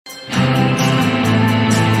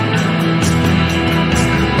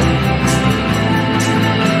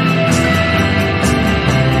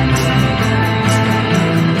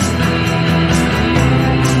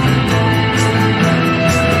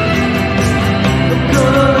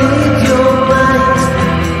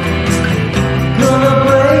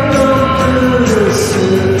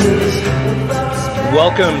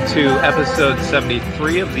Welcome to episode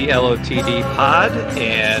 73 of the LOTD pod,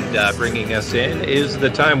 and bringing us in is The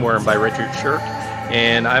Time Worm by Richard Shirk,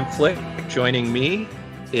 and I'm Flick. Joining me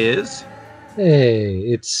is... Hey,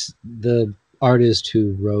 it's the artist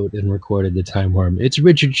who wrote and recorded The Time Worm. It's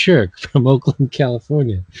Richard Shirk from Oakland,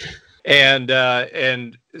 California.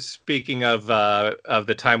 And speaking of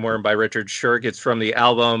The Time Worm by Richard Shirk, it's from the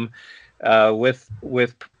album with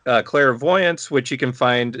Clairvoyance, which you can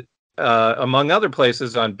find among other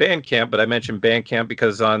places on Bandcamp, but I mentioned Bandcamp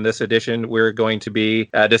because on this edition we're going to be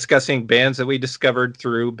discussing bands that we discovered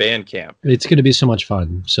through Bandcamp. It's going to be so much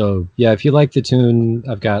fun. So yeah, if you like the tune,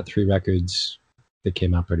 I've got 3 records that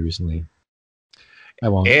came out pretty recently. I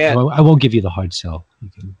won't give you the hard sell. You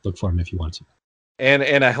can look for them if you want to.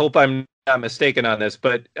 And I hope I'm not mistaken on this,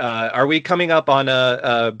 but are we coming up on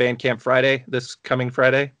a Bandcamp Friday this coming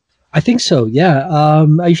Friday? I think so, yeah.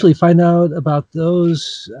 I usually find out about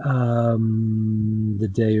those the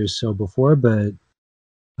day or so before, but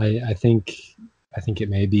I think it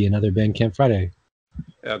may be another Bandcamp Friday.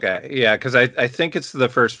 Okay, yeah, because I think it's the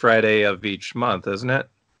first Friday of each month, isn't it?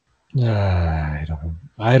 I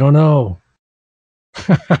don't know.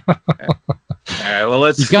 All right, well,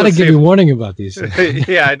 you got to give me warning about these things.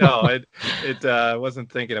 Yeah, I know. It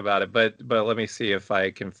wasn't thinking about it, but let me see if I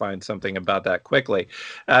can find something about that quickly.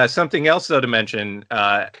 Something else, though, to mention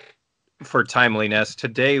for timeliness,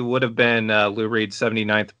 today would have been Lou Reed's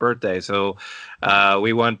 79th birthday, so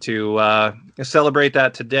we want to celebrate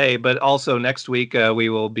that today, but also next week we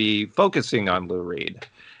will be focusing on Lou Reed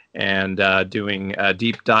and doing a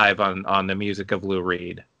deep dive on the music of Lou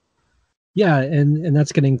Reed. Yeah, and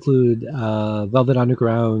that's going to include Velvet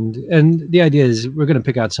Underground. And the idea is we're going to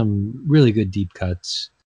pick out some really good deep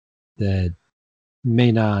cuts that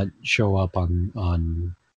may not show up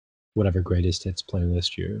on whatever greatest hits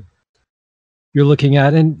playlist you're looking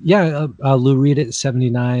at. And yeah, Lou Reed at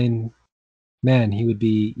 79, man, he would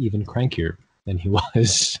be even crankier than he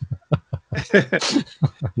was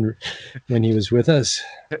when he was with us.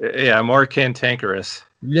 Yeah, more cantankerous.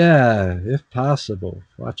 Yeah, if possible.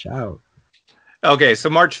 Watch out. Okay, so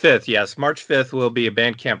March 5th, yes. March 5th will be a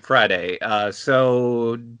Bandcamp Friday.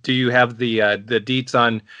 So do you have the deets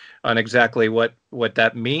on exactly what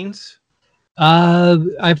that means? I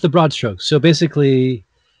have the broad strokes. So basically,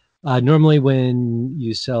 normally when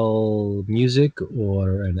you sell music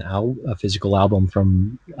or a physical album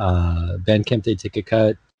from Bandcamp, they take a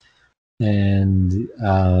cut. And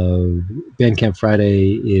Bandcamp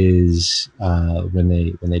Friday is when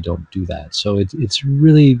they don't do that. So it's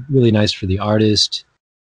really, really nice for the artist,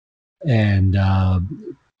 and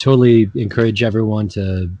totally encourage everyone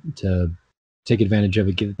to take advantage of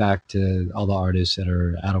it. Give back to all the artists that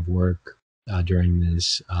are out of work during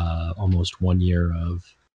this almost 1 year of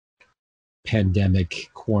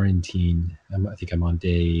pandemic quarantine. I think I'm on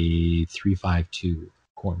day 352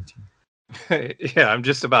 quarantine. Yeah, I'm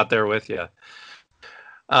just about there with you.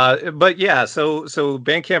 But yeah, so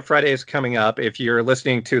Bandcamp Friday is coming up. If you're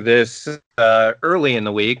listening to this early in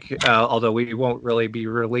the week, although we won't really be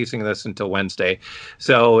releasing this until Wednesday.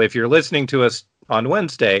 So if you're listening to us on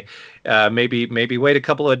Wednesday, maybe wait a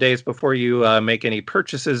couple of days before you make any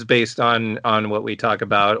purchases based on what we talk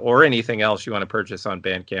about or anything else you want to purchase on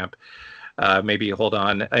Bandcamp. Maybe hold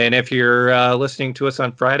on. And if you're listening to us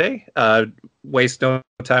on Friday, waste no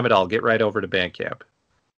time at all. Get right over to Bandcamp.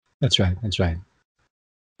 That's right.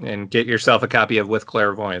 And get yourself a copy of With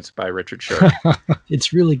Clairvoyance by Richard Shirk.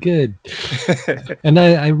 It's really good. And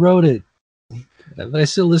I wrote it, but I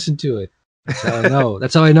still listen to it.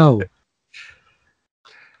 That's how I know.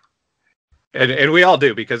 And we all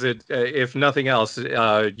do, because if nothing else,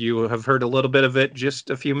 you have heard a little bit of it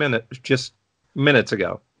just minutes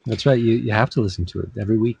ago. That's right. You have to listen to it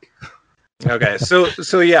every week. Okay, so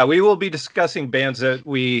yeah, we will be discussing bands that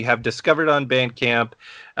we have discovered on Bandcamp.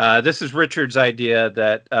 This is Richard's idea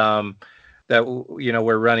that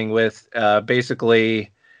we're running with. Basically,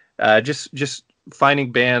 just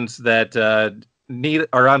finding bands that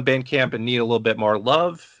are on Bandcamp and need a little bit more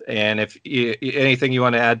love. And if anything you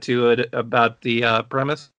want to add to it about the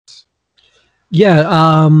premise.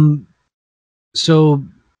 Yeah. So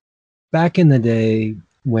back in the day,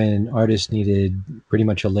 when artists needed pretty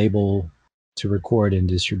much a label to record and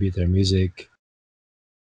distribute their music,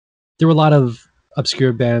 there were a lot of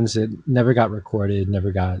obscure bands that never got recorded,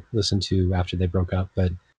 never got listened to after they broke up.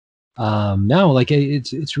 But now, like,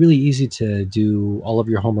 it's really easy to do all of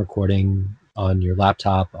your home recording on your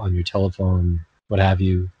laptop, on your telephone, what have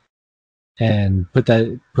you, and put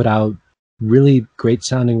out really great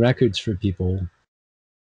sounding records for people.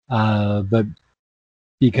 But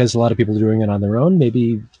because a lot of people are doing it on their own,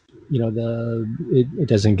 maybe it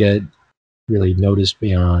doesn't get really noticed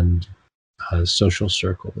beyond a social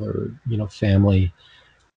circle or family.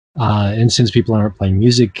 And since people aren't playing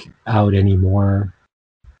music out anymore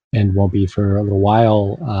and won't be for a little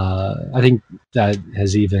while, I think that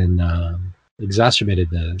has even exacerbated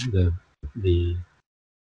the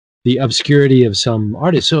the obscurity of some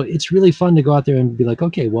artists. So it's really fun to go out there and be like,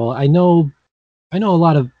 okay, well, I know a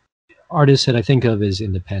lot of artists that I think of as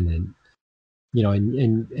independent,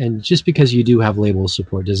 and just because you do have label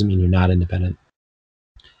support doesn't mean you're not independent.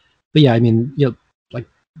 But yeah, I mean, like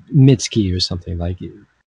Mitski or something, like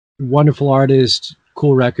wonderful artist,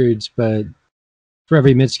 cool records, but for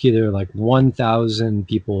every Mitski, there are like 1,000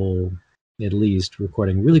 people at least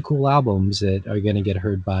recording really cool albums that are going to get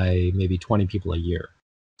heard by maybe 20 people a year.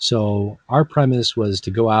 So our premise was to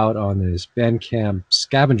go out on this Bandcamp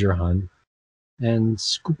scavenger hunt and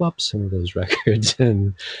scoop up some of those records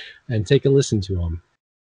and take a listen to them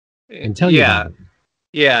and tell you about it.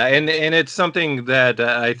 Yeah, and it's something that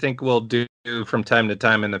I think we'll do from time to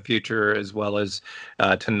time in the future, as well as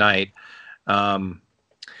tonight.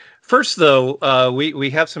 First, though, we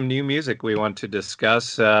have some new music we want to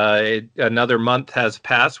discuss. Another month has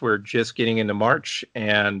passed. We're just getting into March,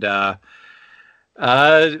 and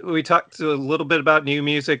we talked a little bit about new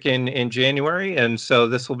music in January, and so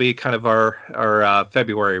this will be kind of our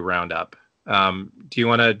February roundup. Do you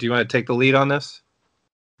want to take the lead on this?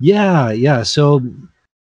 Yeah. So,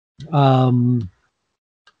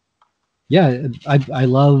 yeah, I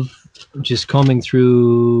love just combing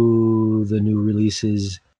through the new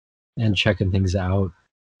releases and checking things out.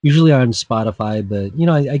 Usually on Spotify, but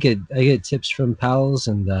I get tips from pals,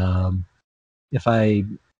 and if I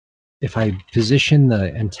position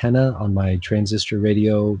the antenna on my transistor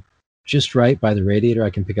radio just right by the radiator,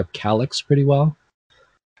 I can pick up Calyx pretty well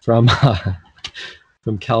from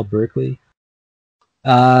from Cal Berkeley.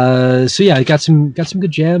 So yeah, I got some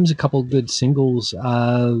good jams, a couple good singles.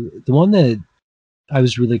 The one that I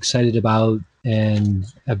was really excited about and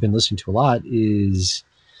have been listening to a lot is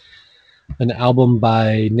an album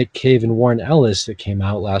by Nick Cave and Warren Ellis that came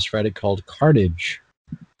out last Friday called Carnage.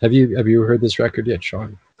 Have you heard this record yet,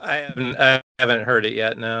 Sean? I haven't heard it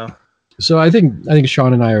yet. No. So I think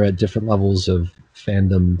Sean and I are at different levels of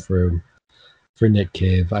fandom for Nick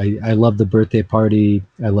Cave. I love The Birthday Party.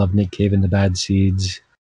 I love Nick Cave and the Bad Seeds.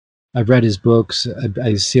 I've read his books.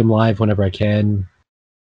 I see him live whenever I can.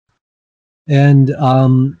 And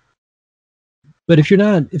but if you're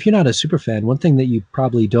not a super fan, one thing that you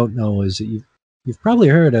probably don't know is that you've probably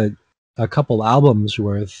heard a couple albums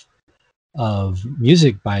worth of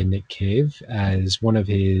music by Nick Cave, as one of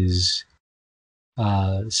his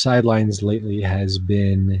sidelines lately has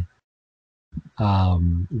been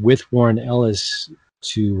with Warren Ellis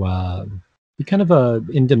to be kind of a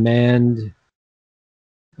in-demand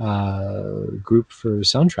group for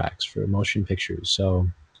soundtracks for motion pictures. So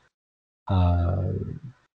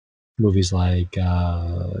movies like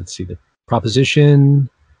let's see, The Proposition,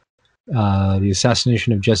 The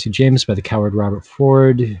Assassination of Jesse James by the Coward Robert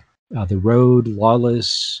Ford, The Road,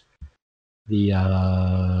 Lawless, the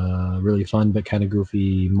really fun but kind of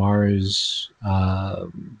goofy Mars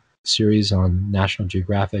series on National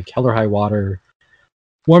Geographic, Hell or High Water,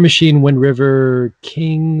 War Machine, Wind River,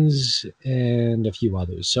 Kings, and a few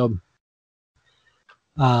others. So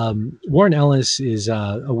Warren Ellis is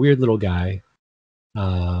a weird little guy.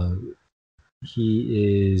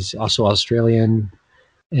 He is also Australian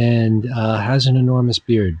and has an enormous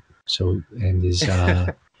beard. So, and is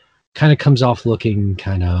kind of comes off looking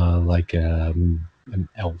kind of like an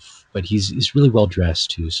elf, but he's really well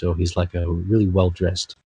dressed too. So he's like a really well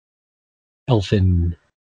dressed elfin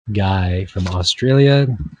guy from Australia.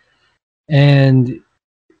 And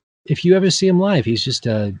if you ever see him live, he's just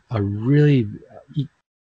a really,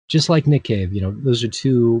 just like Nick Cave. Those are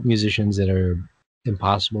two musicians that are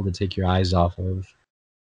impossible to take your eyes off of.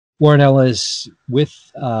 Warren Ellis with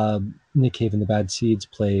Nick Cave and the Bad Seeds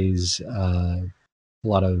plays a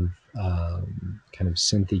lot of kind of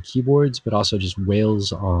synthy keyboards, but also just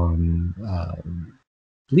wails on, I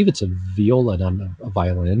believe it's a viola, not a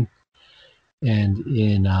violin. And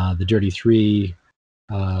in the Dirty Three,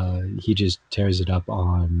 he just tears it up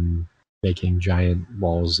on making giant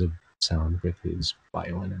walls of sound with his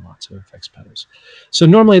violin and lots of effects pedals. So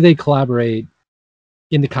normally they collaborate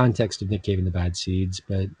in the context of Nick Cave and the Bad Seeds,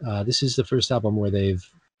 but this is the first album where they've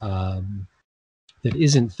that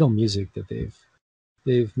isn't film music that they've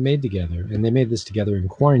made together, and they made this together in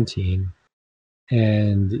quarantine,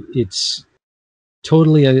 and it's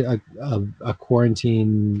totally a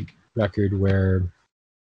quarantine record where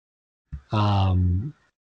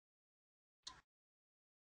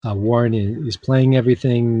Warren is playing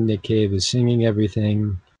everything, Nick Cave is singing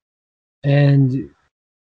everything, and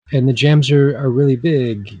the jams are really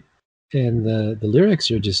big, and the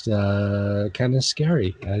lyrics are just kind of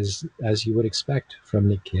scary, as you would expect from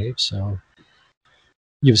Nick Cave. So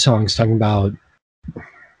you have songs talking about,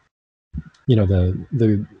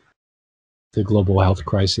 the global health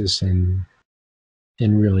crisis and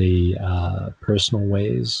in really personal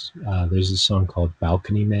ways. There's a song called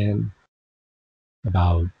 "Balcony Man"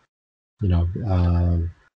 about, you know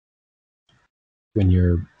when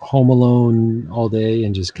you're home alone all day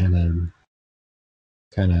and just kind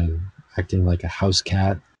of acting like a house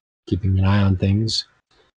cat, keeping an eye on things.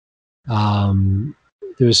 Um,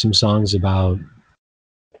 there's some songs about,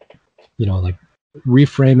 like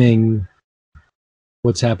reframing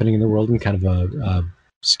what's happening in the world in kind of a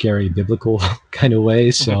scary biblical kind of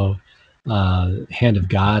way. So, "Hand of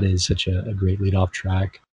God" is such a great lead off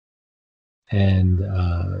track, and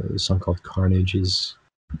a song called "Carnage" is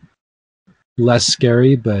less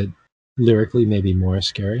scary, but lyrically maybe more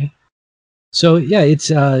scary. So yeah,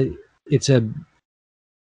 it's a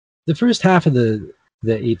the first half of the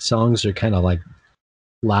 8 songs are kind of like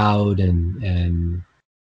loud uh,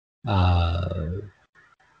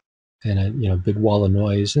 and a big wall of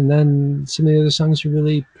noise, and then some of the other songs are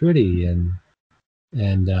really pretty and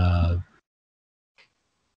uh,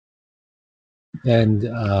 and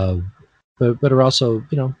but are also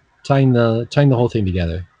tying the whole thing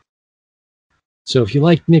together. So if you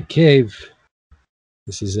like Nick Cave,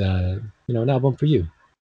 this is an album for you.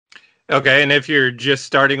 Okay, and if you're just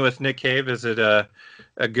starting with Nick Cave, is it a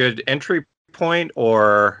good entry point,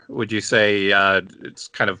 or would you say it's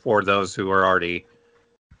kind of for those who are already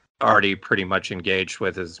pretty much engaged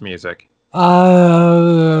with his music? There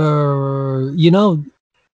are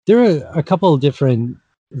a couple of different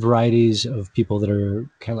varieties of people that are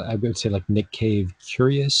kind of, I would say, like Nick Cave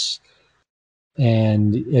curious.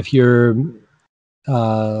 And if you're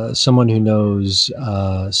someone who knows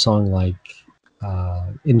a song like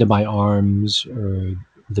 "Into My Arms" or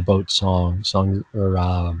the Boat song, or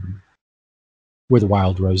 "Where the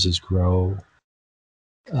Wild Roses Grow,"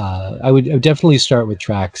 I would definitely start with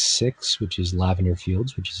track 6, which is "Lavender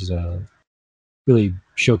Fields," which is really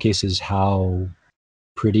showcases how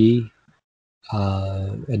pretty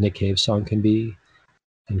a Nick Cave song can be,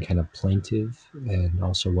 and kind of plaintive and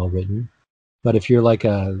also well written. But if you're like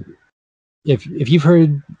if you've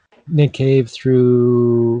heard Nick Cave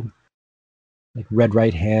through like "Red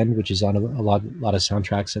Right Hand," which is on a lot of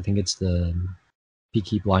soundtracks, I think it's the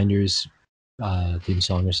Peaky Blinders theme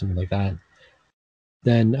song or something like that,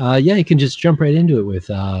 then yeah, you can just jump right into it with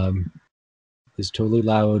this totally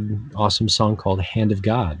loud, awesome song called "Hand of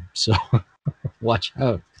God." So watch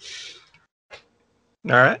out.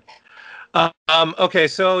 All right. Okay,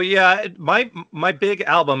 so yeah, my big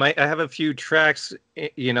album. I have a few tracks,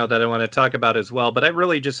 that I want to talk about as well, but I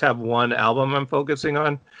really just have one album I'm focusing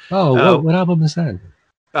on. Oh, what album is that?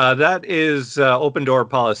 That is "Open Door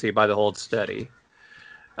Policy" by the Hold Steady.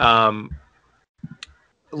 Love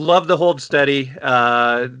the Hold Steady.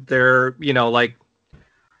 They're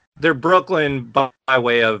they're Brooklyn by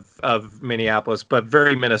way of Minneapolis, but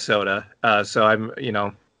very Minnesota. So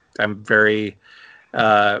I'm very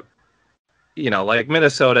like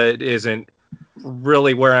Minnesota isn't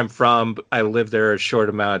really where I'm from. I lived there a short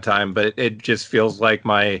amount of time, but it just feels like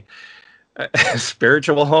my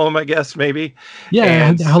spiritual home, I guess, maybe. Yeah.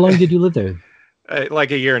 And how long did you live there?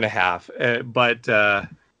 Like a year and a half. But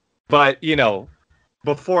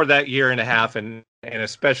before that year and a half, and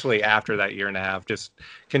especially after that year and a half, just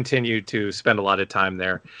continued to spend a lot of time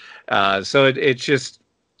there. So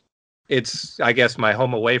it's I guess my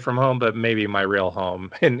home away from home, but maybe my real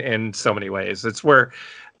home in so many ways. It's where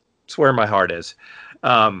my heart is.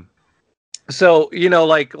 So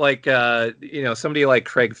somebody like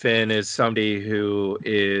Craig Finn is somebody who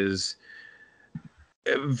is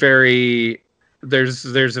very there's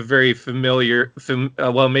a very familiar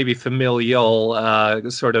maybe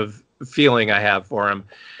familial sort of feeling I have for him.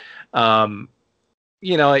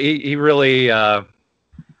 He really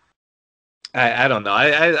I don't know.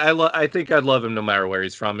 I think I'd love him no matter where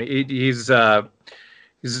he's from. He's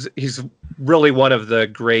really one of the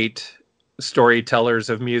great storytellers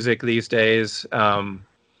of music these days, of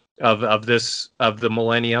the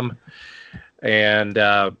millennium, and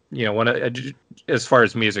as far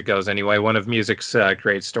as music goes anyway, one of music's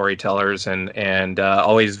great storytellers, and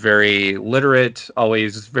always very literate,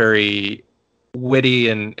 always very witty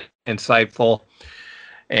and insightful,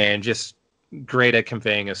 and just great at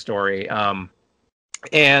conveying a story.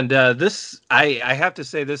 And this, I have to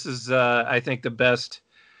say, this is I think the best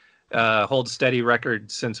Hold Steady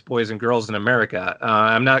record since Boys and Girls in America.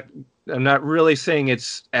 I'm not not really saying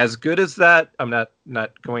it's as good as that. I'm not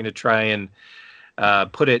going to try and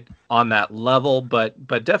put it on that level, but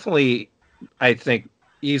definitely, I think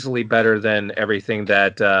easily better than everything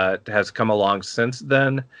that has come along since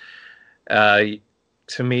then.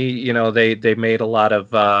 To me, you know, they made a lot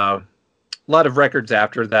of records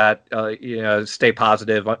after that. You know, Stay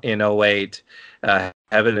Positive in '08,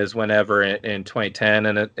 Heaven is Whenever in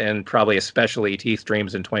 2010, and probably especially Teeth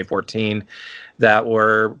Dreams in 2014, that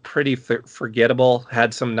were pretty forgettable.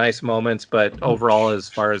 Had some nice moments, but overall, as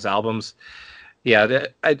far as albums, yeah.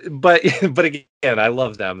 But but again, I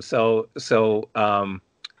love them. So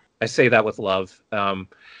I say that with love.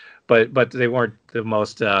 But they weren't the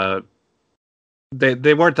most.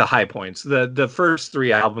 They weren't the high points. The first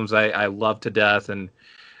three albums I loved to death, and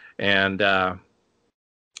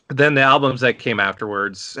then the albums that came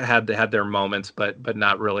afterwards had their moments, but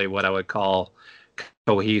not really what I would call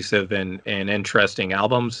cohesive and interesting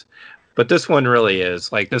albums. But this one really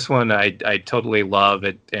is. Like, this one, I totally love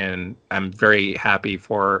it, and I'm very happy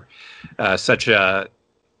for such an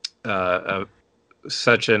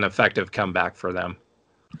effective comeback for them.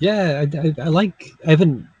 Yeah, I like.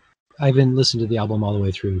 I haven't listened to the album all the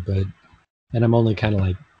way through, and I'm only kind of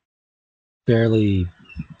like barely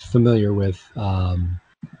familiar with the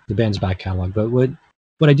band's back catalog. But what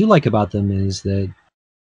I do like about them is that,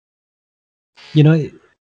 you know,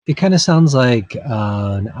 it kind of sounds like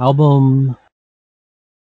an album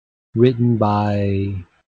written by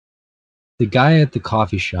the guy at the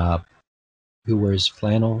coffee shop who wears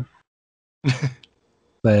flannel,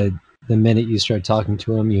 but the minute you start talking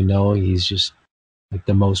to him, you know he's just like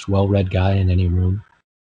the most well-read guy in any room.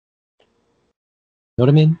 Know what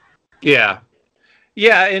I mean? Yeah.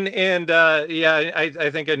 Yeah, and yeah, I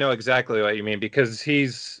think I know exactly what you mean, because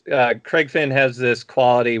he's Craig Finn has this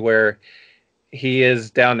quality where he is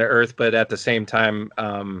down to earth, but at the same time,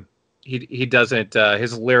 he doesn't.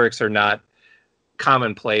 His lyrics are not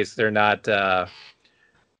commonplace. They're not.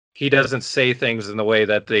 He doesn't say things in the way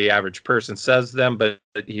that the average person says them, but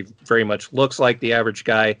he very much looks like the average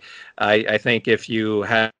guy. I think if you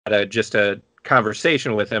had just a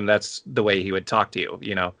conversation with him, that's the way he would talk to you.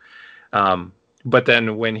 You know. But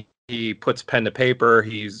then when he puts pen to paper,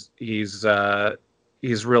 he's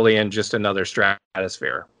really in just another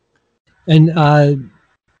stratosphere. And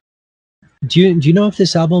do you know if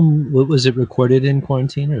this album, was it recorded in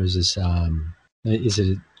quarantine, or is it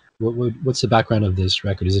what's the background of this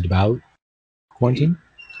record? Is it about quarantine?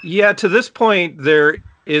 Yeah, to this point, there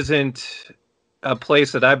isn't a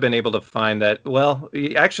place that I've been able to find that. Well,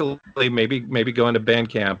 actually, maybe going to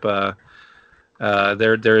Bandcamp.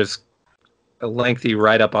 There's a lengthy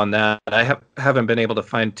write-up on that. I haven't been able to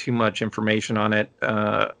find too much information on it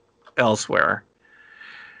elsewhere.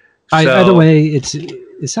 Either way,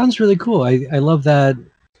 it sounds really cool. I love that.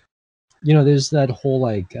 You know, there's that whole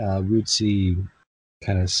like rootsy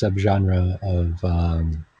kind of subgenre of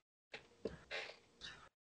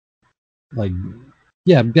like,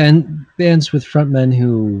 yeah, bands with frontmen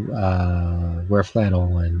who wear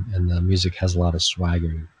flannel, and the music has a lot of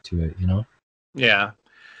swagger to it. You know? Yeah.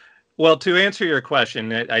 Well, to answer your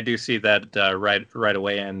question, I do see that right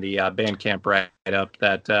away in the Bandcamp write-up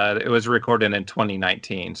that it was recorded in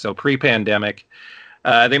 2019, so pre-pandemic.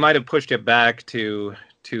 They might have pushed it back to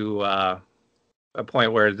a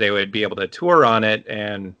point where they would be able to tour on it,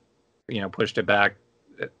 and pushed it back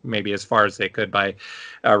maybe as far as they could by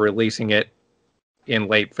releasing it in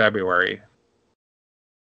late February.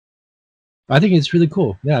 I think it's really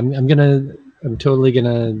cool. Yeah, I'm totally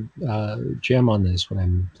gonna jam on this when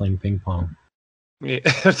I'm playing ping pong. Yeah,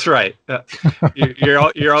 that's right.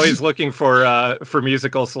 You're always looking for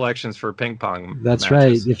musical selections for ping pong. That's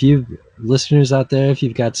matches. right. If you listeners out there, if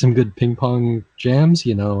you've got some good ping pong jams,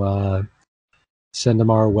 send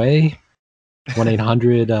them our way.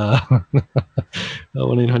 1-800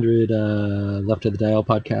 1-800 left of the dial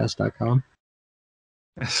podcast.com.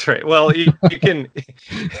 That's right. Well, you can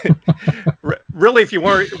really, if you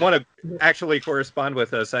want to actually correspond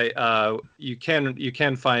with us, you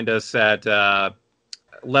can find us at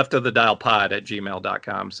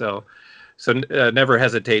leftofthedialpod@gmail.com. So never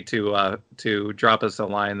hesitate to drop us a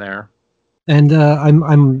line there. And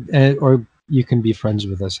or you can be friends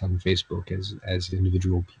with us on Facebook as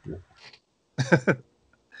individual people.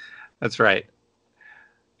 That's right.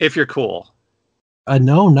 If you're cool.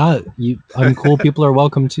 No, not you. Uncool people are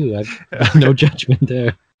welcome too. I've no judgment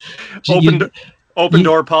there. Open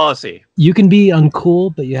door policy. You can be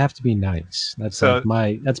uncool, but you have to be nice. That's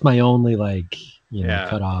my only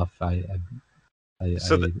cutoff. I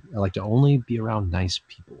like to only be around nice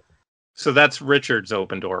people. So that's Richard's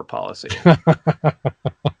open door policy.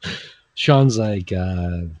 Sean's like,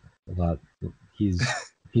 a lot.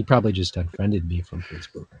 He probably just unfriended me from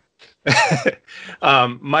Facebook.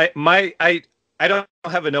 I don't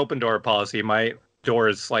have an open door policy. My door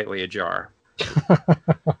is slightly ajar.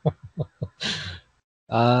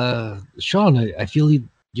 Sean, I feel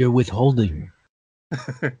you're withholding.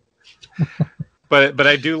 But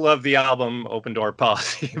I do love the album Open Door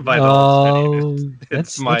Policy by the Old City.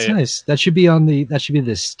 That's nice. That should be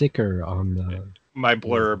the sticker on my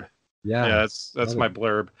blurb. Yeah, that's my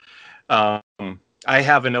blurb. I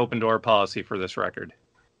have an open door policy for this record.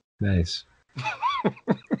 Nice.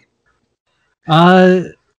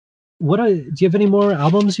 Do you have any more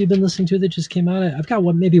albums you've been listening to that just came out? I've got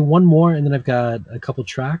maybe one more, and then I've got a couple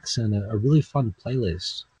tracks and a really fun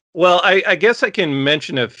playlist. Well, I guess I can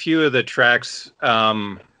mention a few of the tracks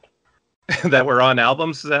that were on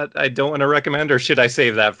albums that I don't want to recommend, or should I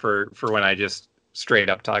save that for when I just straight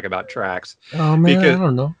up talk about tracks? Oh man, I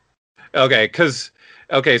don't know.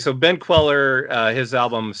 Okay, so Ben Queller, his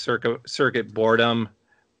album Circuit Boredom,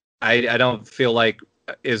 I don't feel like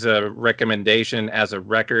is a recommendation as a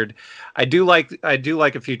record. I do like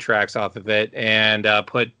a few tracks off of it, and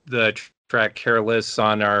put the track Careless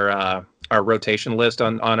on our rotation list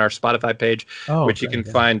on our Spotify page, which you can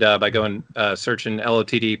find by going searching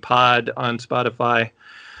LOTD Pod on Spotify.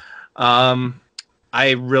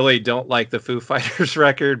 I really don't like the Foo Fighters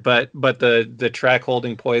record, but the track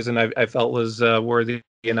Holding Poison I felt was worthy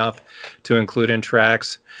enough to include in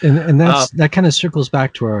tracks. And that kind of circles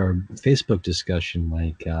back to our Facebook discussion.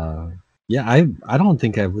 Like, I don't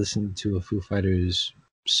think I've listened to a Foo Fighters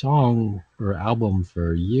song or album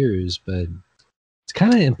for years, but it's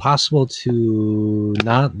kind of impossible to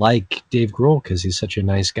not like Dave Grohl because he's such a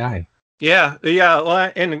nice guy. Yeah.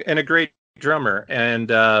 Well, and a great drummer,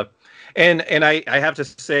 and I have to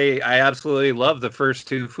say I absolutely love the first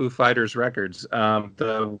two Foo Fighters records.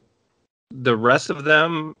 The rest of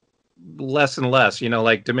them less and less,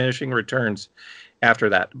 like diminishing returns after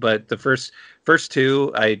that. But the first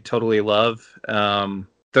two I totally love.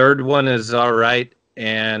 Third one is all right,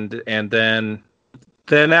 and then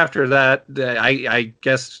after that, I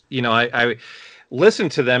guess I listen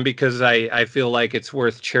to them because I feel like it's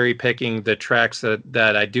worth cherry picking the tracks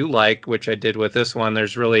that I do like, which I did with this one.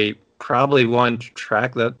 There's really probably one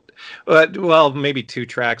track that, well, maybe two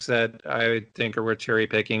tracks that I think are worth cherry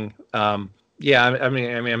picking. I mean,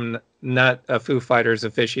 I'm not a Foo Fighters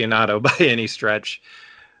aficionado by any stretch,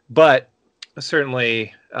 but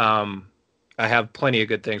certainly I have plenty of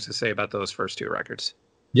good things to say about those first two records.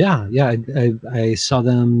 Yeah. I saw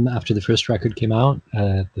them after the first record came out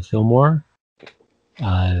at the Fillmore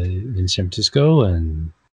in San Francisco,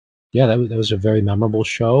 and that was a very memorable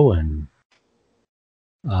show. And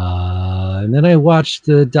then I watched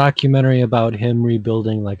the documentary about him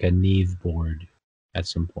rebuilding like a Neve board at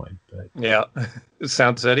some point. But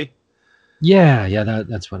Sound City. Yeah,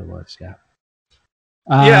 that's what it was. Yeah.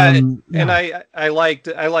 And I liked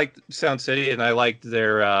Sound City, and I liked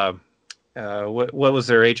their what was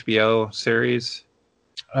their HBO series?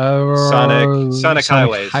 Sonic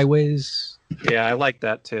Highways. Yeah, I like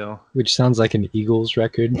that too. Which sounds like an Eagles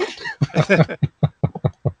record.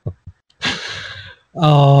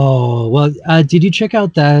 Oh, well, did you check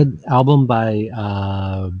out that album by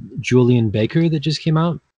Julian Baker that just came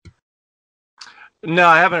out? No,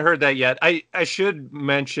 I haven't heard that yet. I should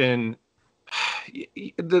mention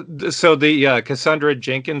the Cassandra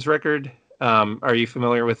Jenkins record. Are you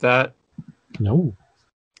familiar with that? No.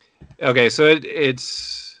 Okay, so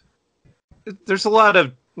it's there's a lot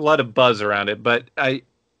of buzz around it, but I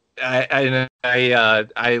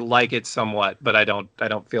like it somewhat, but I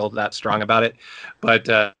don't feel that strong about it. But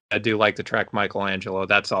I do like the track Michelangelo.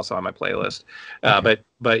 That's also on my playlist. Okay.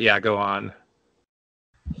 But yeah, go on.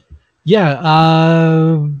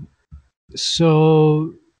 Yeah.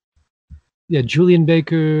 So yeah, Julian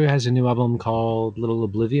Baker has a new album called Little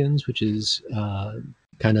Oblivions, which is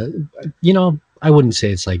kind of, I wouldn't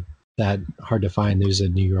say it's like that hard to find. There's a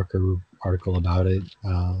New Yorker article about it.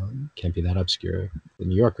 Can't be that obscure. The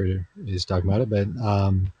New Yorker is talking about it, but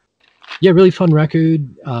really fun record.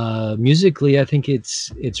 Musically, I think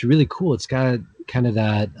it's really cool. It's got kind of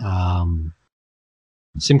that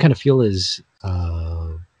same kind of feel as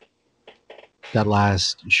that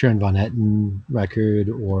last Sharon Van Etten record,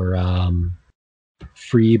 or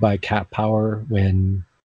Free by Cat Power, when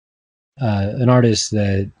an artist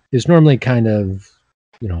that is normally kind of,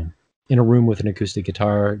 in a room with an acoustic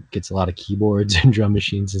guitar, gets a lot of keyboards and drum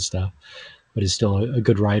machines and stuff, but is still a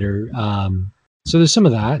good writer. So there's some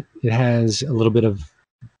of that. It has a little bit of,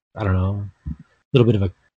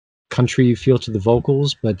 a country feel to the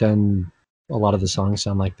vocals, but then a lot of the songs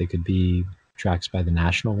sound like they could be tracks by The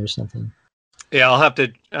National or something. Yeah, I'll have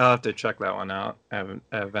to check that one out. I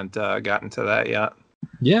haven't gotten to that yet.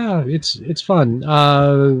 Yeah, it's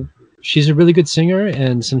fun. She's a really good singer,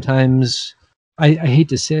 and sometimes I hate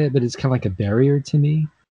to say it, but it's kind of like a barrier to me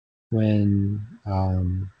when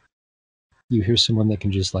you hear someone that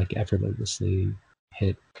can just like effortlessly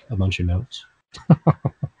hit a bunch of notes.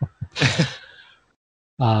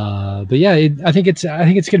 But yeah, I think it's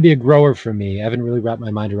gonna be a grower for me. I haven't really wrapped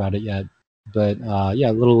my mind around it yet, but yeah,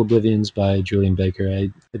 Little Oblivions by Julian Baker.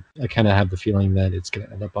 I kind of have the feeling that it's gonna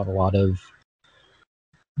end up on a lot of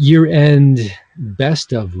year-end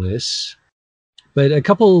best of lists. But I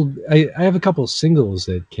have a couple singles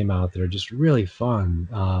that came out that are just really fun.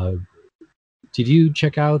 Did you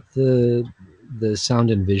check out the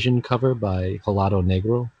Sound and Vision cover by Helado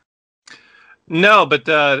Negro? No, but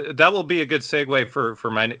that will be a good segue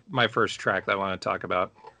for my first track that I want to talk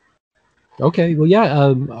about. Okay, well, yeah,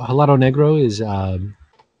 Helado Negro is a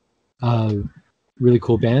really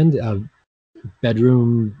cool band.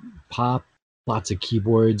 Bedroom pop, lots of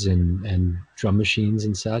keyboards and drum machines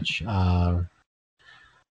and such.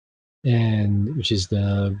 And which is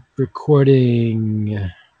the recording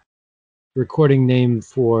name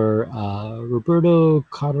for Roberto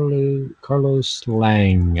Carlos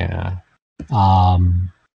Lang. But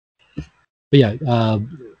yeah,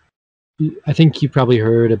 I think you probably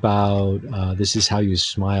heard about This Is How You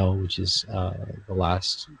Smile, which is the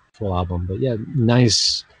last full album. But yeah,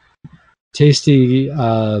 nice, tasty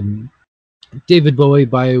David Bowie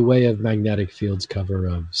by way of Magnetic Fields cover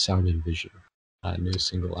of Sound and Vision, new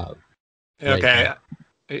single out. Okay.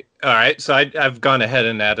 Right, all right. So I've gone ahead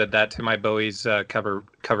and added that to my Bowie's covers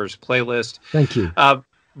playlist. Thank you.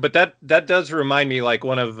 But that does remind me like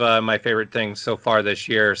one of my favorite things so far this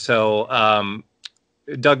year. So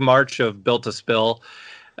Doug March of Built to Spill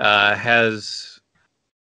has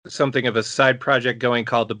something of a side project going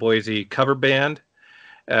called the Boise Cover Band.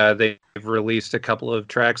 They've released a couple of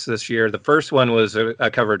tracks this year. The first one was a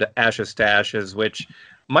cover to Ashes to Ashes, which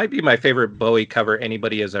might be my favorite Bowie cover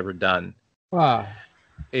anybody has ever done. Wow.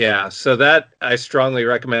 Yeah, so that I strongly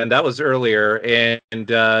recommend. That was earlier, and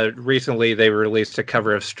recently they released a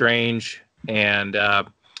cover of Strange, and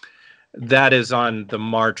that is on the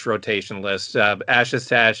March rotation list. Ashes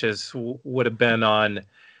to Ashes would have been on,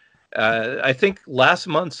 I think, last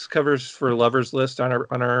month's Covers for Lovers list on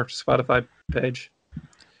our Spotify page.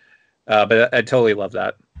 But I totally love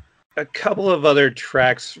that. A couple of other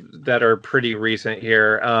tracks that are pretty recent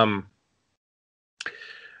here.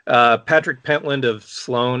 Patrick Pentland of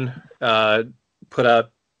Sloan put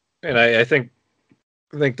out, and I think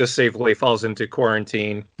this safely falls into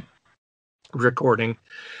quarantine recording.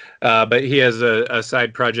 But he has a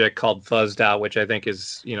side project called Fuzzed Out, which I think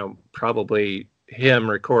is, probably him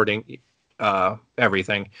recording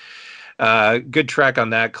everything. Good track on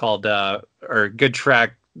that called, or good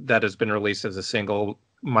track that has been released as a single,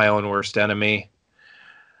 My Own Worst Enemy.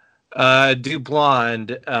 Du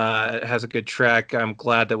Blonde has a good track, I'm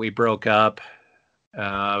Glad That We Broke Up.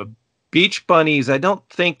 Beach Bunnies, I don't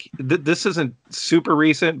think, this isn't super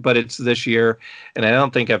recent, but it's this year, and I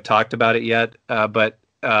don't think I've talked about it yet, but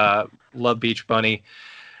love Beach Bunny.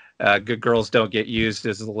 Good Girls Don't Get Used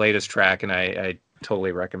is the latest track, and I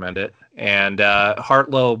totally recommend it. And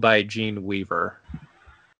Heartlow by Gene Weaver.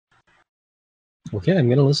 Okay, I'm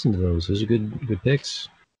gonna listen to those. Those are good picks.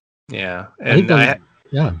 Yeah, and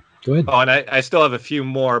yeah, go ahead. Oh, and I still have a few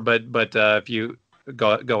more, but if you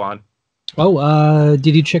go on. Oh,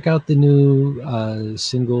 did you check out the new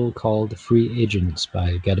single called "Free Agents"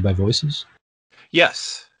 by Guided by Voices?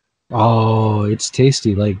 Yes. Oh, it's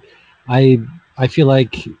tasty. Like, I feel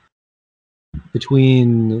like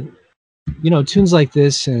between tunes like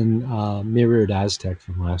this and Mirrored Aztec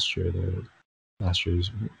from last year, last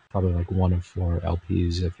year's probably like one of 4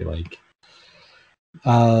 LPs. I feel like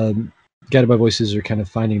Guided by Voices are kind of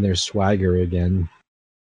finding their swagger again.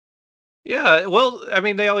 Yeah, well, I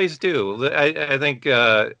mean, they always do. I think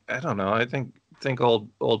I don't know. I think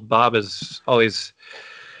old Bob is always.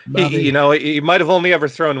 He might have only ever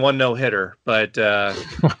thrown one no-hitter, but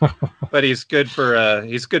but he's good for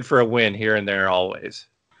a win here and there always.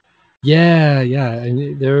 Yeah,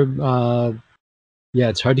 and they're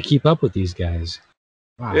it's hard to keep up with these guys.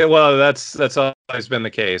 Wow. Yeah, well, that's always been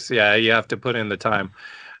the case. Yeah, you have to put in the time.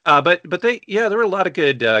 But there were a lot of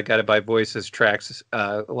good Guided by Voices tracks.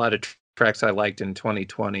 A lot of tracks I liked in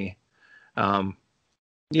 2020. And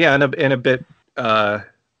a bit.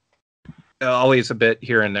 Always a bit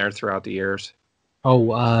here and there throughout the years.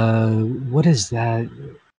 Oh, what is that?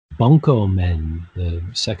 Bunko Men, the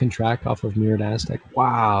second track off of Mirrored Aztec.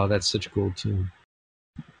 Wow, that's such a cool tune.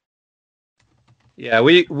 Yeah,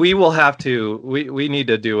 we will have to. We need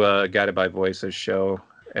to do a Guided by Voices show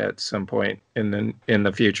at some point in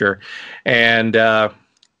the future, and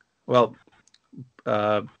well,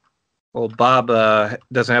 uh, well, Bob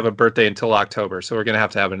doesn't have a birthday until October, so we're gonna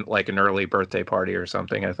have to have an early birthday party or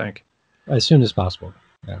something, I think. As soon as possible.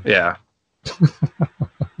 Yeah.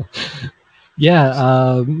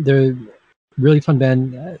 Yeah, they're really fun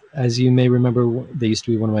band. As you may remember, they used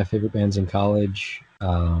to be one of my favorite bands in college.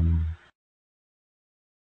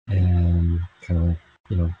 And kind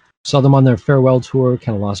of, saw them on their farewell tour,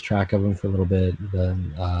 kind of lost track of them for a little bit.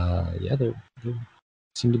 Then, yeah, they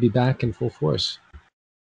seem to be back in full force.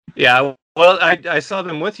 Yeah, well, I saw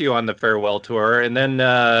them with you on the farewell tour, and then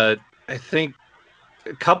I think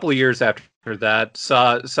a couple of years after that,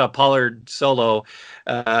 saw Pollard solo,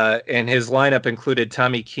 and his lineup included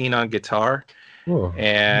Tommy Keene on guitar,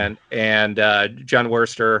 and John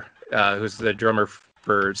Worster, who's the drummer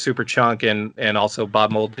for Superchunk and also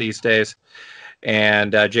Bob Mould these days,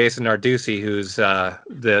 and Jason Narducci, who's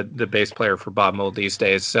the bass player for Bob Mould these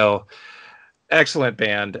days. So excellent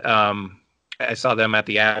band. I saw them at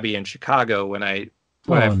the Abbey in Chicago when I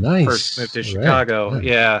first moved to Chicago. Right.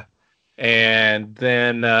 Yeah. And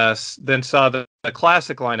then saw the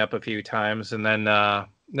classic lineup a few times, and then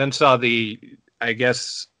saw the, I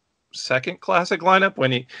guess, second classic lineup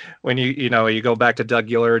when you go back to Doug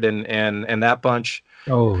Gillard and that bunch.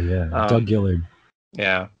 Oh yeah, Doug Gillard.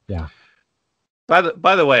 Yeah. Yeah. By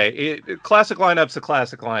the way, classic lineup's a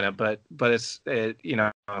classic lineup, but it's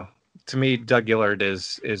to me, Doug Gillard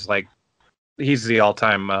is like, he's the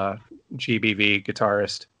all-time GBV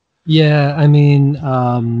guitarist. Yeah, I mean,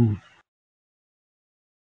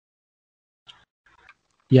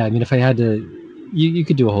 if I had to, you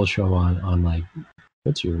could do a whole show on like,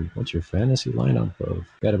 what's your fantasy lineup of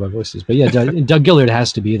Guided by Voices? But yeah, Doug Gillard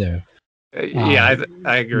has to be there. Yeah,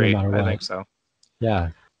 I agree. No, I think so.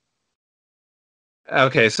 Yeah.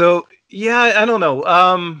 Okay, so yeah, I don't know.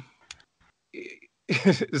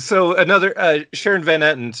 So another Sharon Van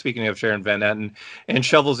Etten. Speaking of Sharon Van Etten, and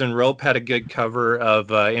Shovels and Rope had a good cover of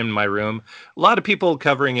 "In My Room." A lot of people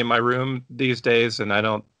covering "In My Room" these days, and I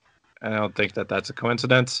don't think that's a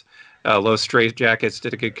coincidence. Los Straitjackets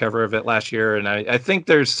did a good cover of it last year, and I think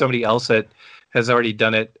there's somebody else that has already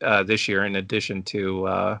done it this year in addition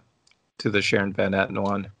to the Sharon Van Etten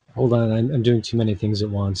one. Hold on, I'm doing too many things at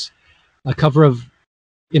once. A cover of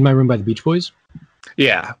 "In My Room" by the Beach Boys?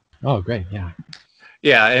 Yeah. Oh, great, yeah.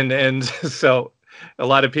 Yeah, and so a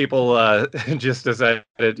lot of people just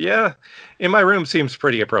decided, yeah, "In My Room" seems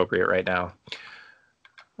pretty appropriate right now.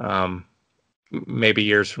 Maybe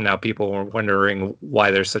years from now, people were wondering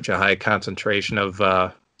why there's such a high concentration of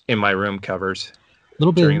 "In My Room" covers. A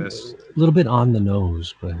little bit on the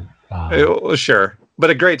nose, but sure. But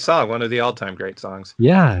a great song, one of the all-time great songs.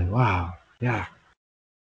 Yeah, wow, yeah.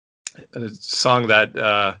 A song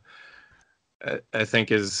that I think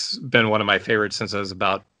has been one of my favorites since I was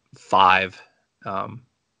about 5.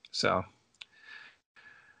 So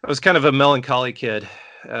I was kind of a melancholy kid,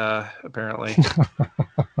 apparently.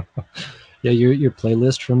 Yeah, your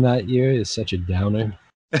playlist from that year is such a downer.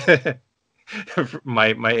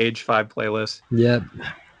 my age 5 playlist. Yep.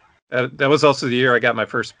 That was also the year I got my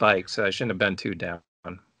first bike, so I shouldn't have been too down.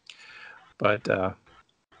 But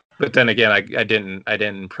then again, I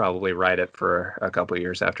didn't probably ride it for a couple of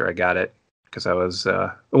years after I got it, because I was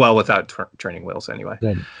without turning wheels anyway.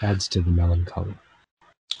 That adds to the melancholy.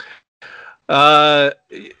 I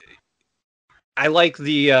like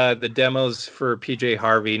the demos for PJ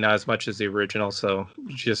Harvey, not as much as the original, so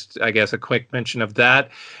just, I guess, a quick mention of that.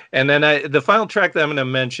 And then the final track that I'm going to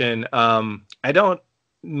mention,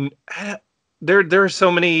 there are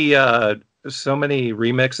so many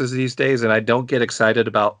remixes these days, and I don't get excited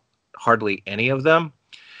about hardly any of them.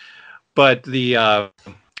 But the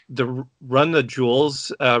Run the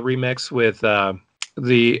Jewels remix with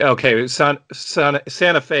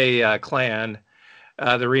Santa Fe Clan.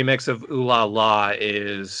 The remix of Ooh La La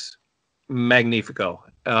is magnifico.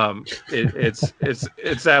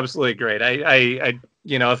 It's absolutely great. I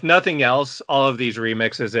if nothing else, all of these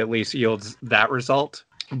remixes at least yields that result.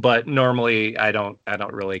 But normally, I don't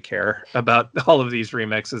really care about all of these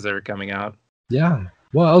remixes that are coming out. Yeah.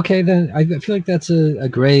 Well, okay, then I feel like that's a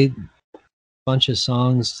great bunch of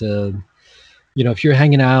songs to, if you're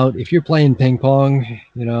hanging out, if you're playing ping pong,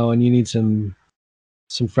 and you need some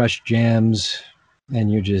fresh jams, and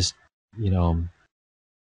you're just,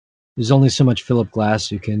 there's only so much Philip Glass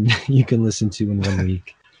you can listen to in 1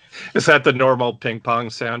 week. Is that the normal ping pong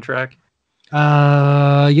soundtrack?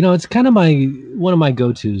 It's kind of one of my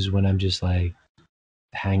go-tos when I'm just like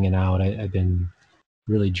hanging out. I've been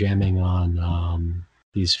really jamming on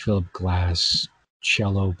these Philip Glass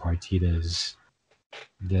cello partitas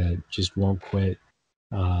that just won't quit,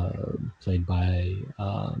 played by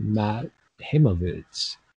Matt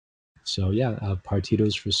Himovitz. So yeah,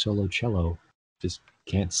 partitos for solo cello, just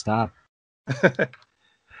can't stop.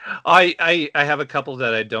 I have a couple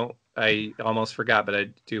that I almost forgot, but I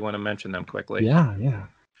do want to mention them quickly. Yeah.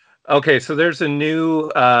 Okay, so there's a new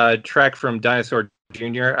track from Dinosaur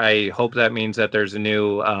Jr. I hope that means that there's a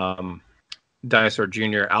new Dinosaur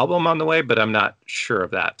Jr. album on the way, but I'm not sure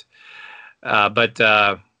of that. But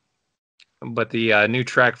the new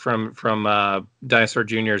track from Dinosaur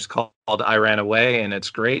Jr. is called "I Ran Away," and it's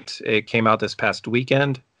great. It came out this past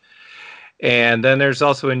weekend. And then there's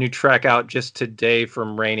also a new track out just today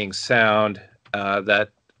from Raining Sound that,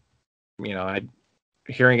 I'm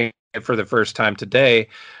hearing it for the first time today,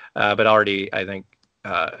 but already, I think,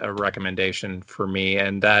 a recommendation for me.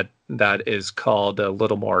 And that is called A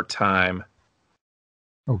Little More Time.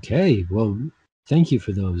 Okay, well, thank you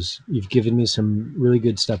for those. You've given me some really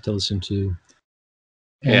good stuff to listen to.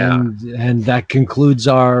 And that concludes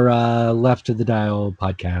our Left of the Dial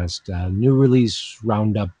podcast, new release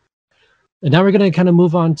roundup. And now we're going to kind of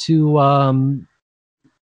move on to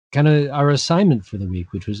kind of our assignment for the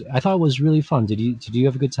week, which I thought was really fun. Did you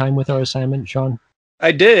have a good time with our assignment, Sean?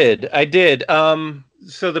 I did.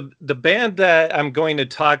 So the band that I'm going to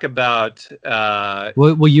talk about.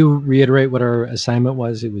 Will you reiterate what our assignment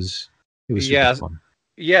was? It was super fun.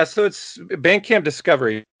 Yeah. So it's Bandcamp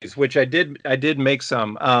Discoveries, which I did make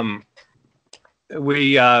some.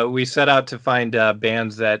 We set out to find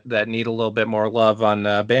bands that need a little bit more love on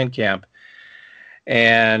Bandcamp.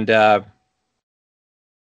 And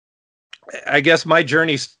I guess my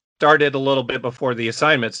journey started a little bit before the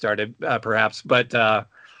assignment started, perhaps. But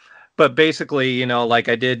basically, like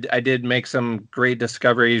I did make some great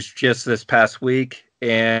discoveries just this past week,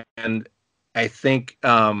 and I think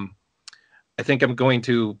I'm going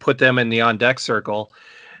to put them in the on deck circle.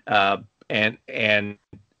 And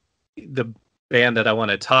the band that I want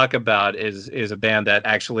to talk about is a band that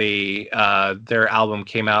actually their album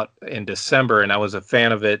came out in December, and I was a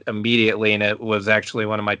fan of it immediately, and it was actually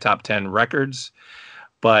one of my top 10 records.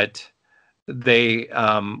 But they,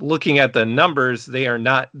 looking at the numbers, they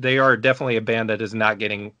are definitely a band that is not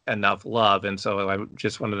getting enough love, and so I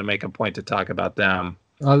just wanted to make a point to talk about them.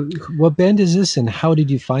 What band is this, and how did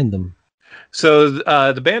you find them? So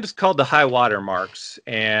the band is called the High Watermarks,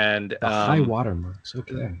 and the High Watermarks.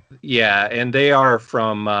 Okay. Yeah, and they are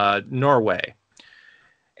from Norway,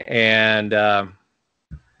 and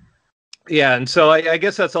and so I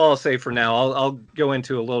guess that's all I'll say for now. I'll go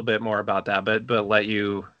into a little bit more about that, but let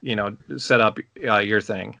you set up your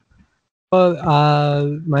thing. Well,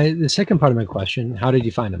 the second part of my question: how did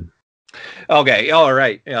you find them? Okay, all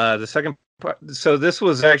right. The second part. So this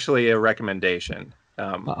was actually a recommendation.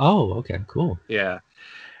 Okay, cool. Yeah,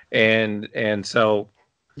 and so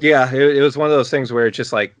it was one of those things where it's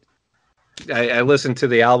just like I listened to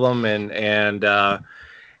the album and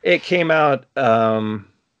it came out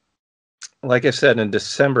like I said in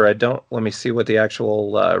December. Let me see what the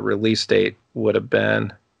actual release date would have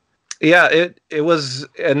been. Yeah, it was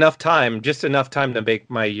just enough time to make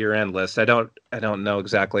my year-end list. I don't know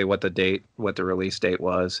exactly what the release date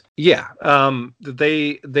was. Yeah,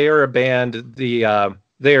 they are a band. They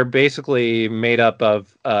are basically made up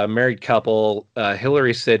of a married couple,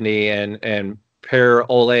 Hillary Sidney and Per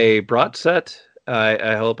Ole Brotseth.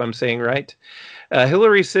 I hope I'm saying right.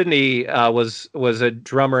 Hillary Sidney was a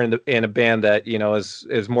drummer in a band that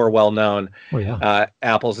is more well known. Oh yeah,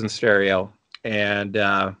 Apples and Stereo, and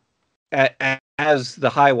as the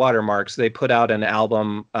High Watermarks, they put out an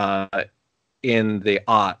album in the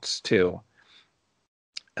aughts too,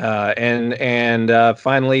 and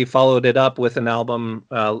finally followed it up with an album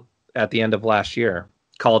at the end of last year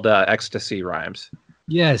called Ecstasy Rhymes.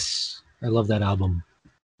 Yes, I love that album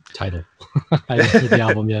title. I haven't heard the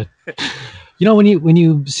album yet. When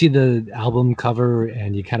you see the album cover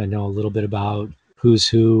and you kind of know a little bit about who's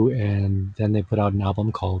who, and then they put out an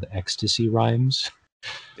album called Ecstasy Rhymes.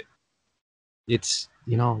 It's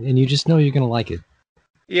and you just know you're gonna like it.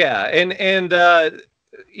 Yeah, and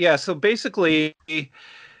so basically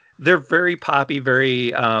they're very poppy,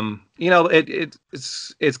 very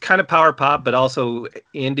it's kind of power pop, but also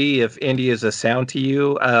indie. If indie is a sound to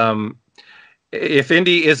you, if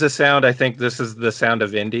indie is a sound, I think this is the sound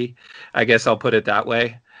of indie. I guess I'll put it that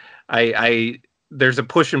way. There's a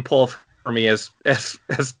push and pull for me as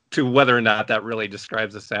to whether or not that really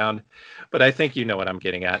describes the sound, but I think you know what I'm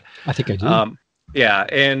getting at. I think I do. Yeah,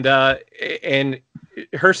 and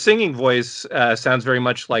her singing voice sounds very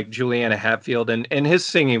much like Juliana Hatfield, and his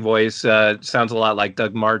singing voice sounds a lot like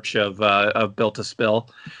Doug March of Built to Spill.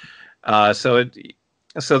 So it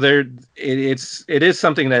is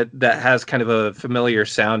something that has kind of a familiar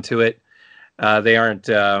sound to it. They aren't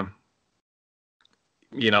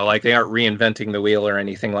like they aren't reinventing the wheel or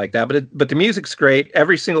anything like that. But the music's great.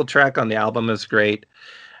 Every single track on the album is great.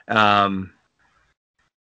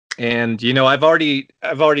 And I've already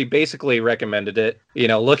basically recommended it.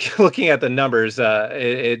 Looking at the numbers,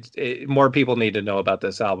 more people need to know about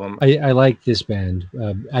this album. I like this band.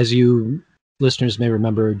 As you listeners may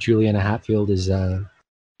remember, Juliana Hatfield is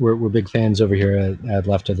we're big fans over here at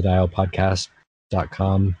Left of the Dial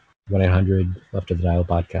podcast.com, 1-800 Left of the Dial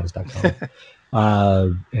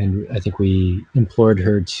podcast.com. And I think we implored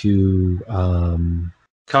her to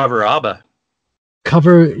cover ABBA.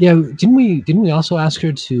 Didn't we also ask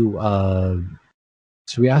her to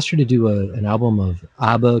so we asked her to do an album of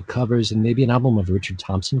ABBA covers and maybe an album of Richard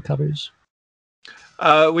Thompson covers?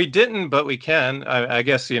 We didn't, but we can. I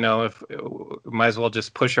guess if might as well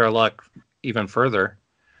just push our luck even further.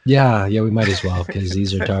 Yeah, we might as well, because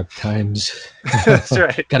these are dark times. That's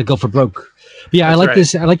right. Got to go for broke. But yeah, I like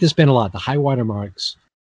this band a lot. The High Watermarks,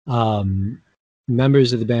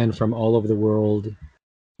 members of the band from all over the world.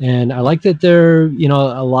 And I like that they're,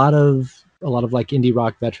 a lot of like indie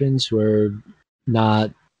rock veterans who are not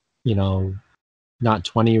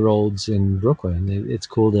 20-year-olds in Brooklyn. It's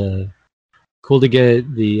cool to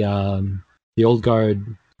get the old guard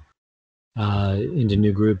into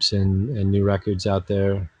new groups and new records out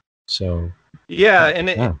there. So and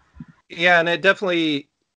it definitely,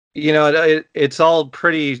 it's all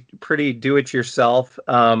pretty do it yourself.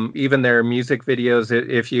 Even their music videos,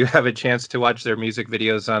 if you have a chance to watch their music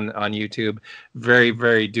videos on YouTube, very,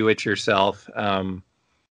 very do it yourself. So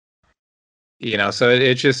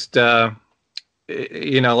it's just, like,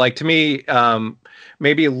 to me,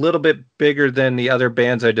 maybe a little bit bigger than the other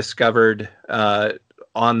bands I discovered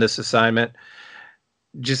on this assignment.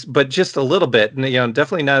 Just a little bit, and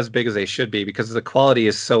definitely not as big as they should be, because the quality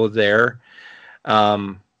is so there.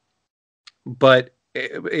 But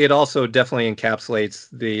it also definitely encapsulates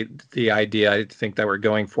the idea I think that we're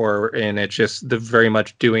going for, and it's just very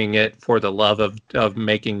much doing it for the love of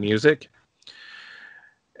making music.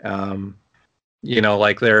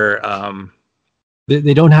 Like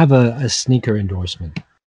they don't have a sneaker endorsement.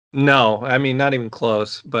 No, I mean, not even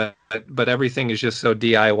close. But everything is just so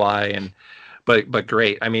DIY and but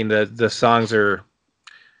great. I mean, the songs are.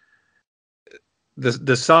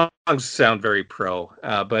 The songs sound very pro,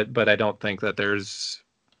 but I don't think that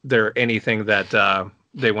they're anything that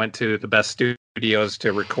they went to the best studios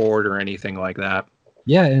to record or anything like that.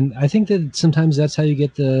 Yeah, and I think that sometimes that's how you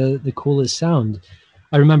get the coolest sound.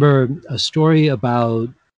 I remember a story about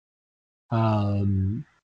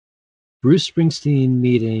Bruce Springsteen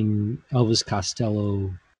meeting Elvis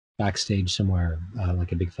Costello backstage somewhere,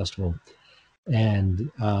 like a big festival,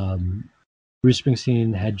 and Bruce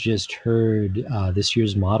Springsteen had just heard this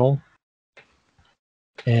year's Model,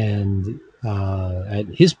 and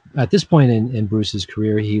at this point in Bruce's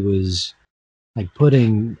career, he was like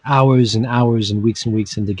putting hours and hours and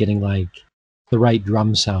weeks into getting like the right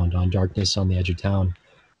drum sound on Darkness on the Edge of Town,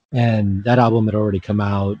 and that album had already come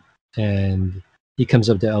out, and he comes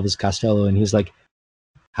up to Elvis Costello and he's like,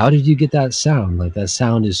 "How did you get that sound? Like, that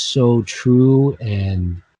sound is so true,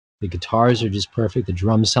 and the guitars are just perfect. The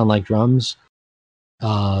drums sound like drums.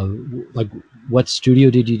 Like, what studio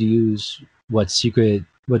did you use? What secret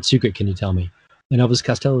can you tell me?" And Elvis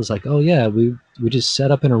Costello was like, "Oh yeah, we just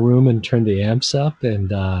set up in a room and turned the amps up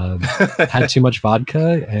and had too much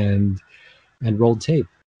vodka and rolled tape."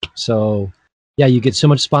 So yeah, you get so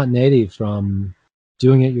much spontaneity from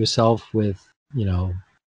doing it yourself with,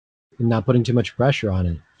 not putting too much pressure on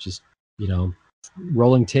it. Just,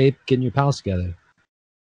 rolling tape, getting your pals together.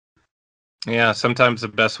 Yeah, sometimes the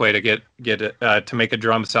best way to get it to make a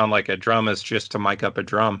drum sound like a drum is just to mic up a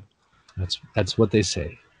drum. That's what they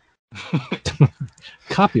say.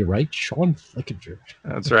 Copyright Sean Flickinger.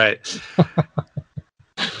 That's right.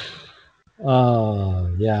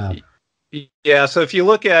 Yeah. Yeah, so if you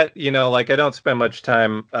look at, like, I don't spend much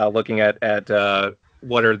time looking at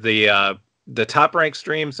what are the top ranked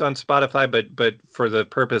streams on Spotify, but for the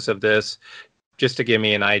purpose of this, just to give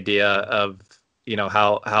me an idea of,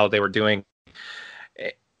 how they were doing.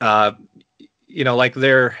 Like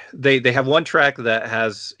they have one track that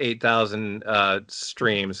has 8,000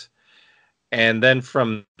 streams, and then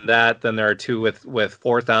from that, then there are two with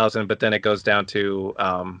 4,000, but then it goes down to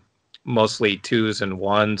mostly twos and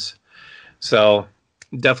ones. So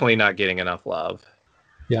definitely not getting enough love.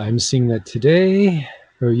 Yeah, I'm seeing that today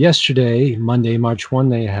or yesterday, Monday, March 1,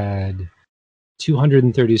 they had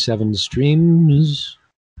 237 streams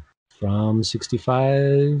from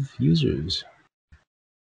 65 users.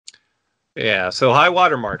 Yeah, so High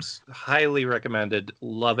Watermarks, highly recommended.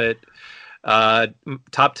 Love it.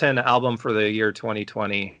 Top 10 album for the year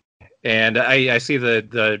 2020. And I see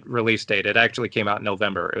the release date. It actually came out in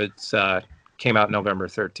November. It's came out November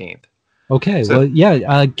 13th. Okay, So, well,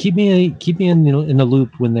 yeah. Keep me in the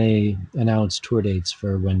loop when they announce tour dates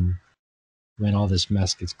for when all this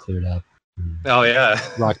mess gets cleared up. oh yeah,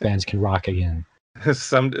 Rock bands can rock again.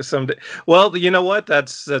 some. Well, you know what?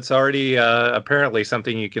 That's already apparently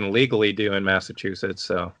something you can legally do in Massachusetts.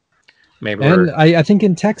 So maybe And we're I think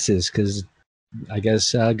in Texas, because I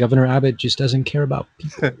guess Governor Abbott just doesn't care about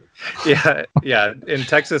people. yeah. In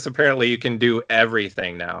Texas, apparently you can do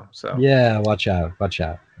everything now. So Yeah, watch out.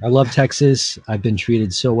 I love Texas. I've been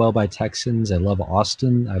treated so well by Texans. I love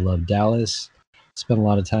Austin. I love Dallas. Spent a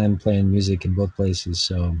lot of time playing music in both places.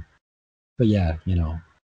 So, but yeah,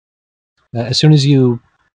 as sooner you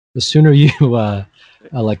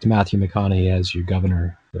elect Matthew McConaughey as your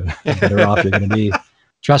governor, the better off you're going to be.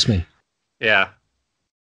 Trust me. yeah,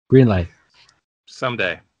 Green light.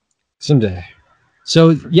 someday.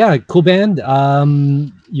 So yeah, cool band.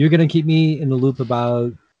 You're going to keep me in the loop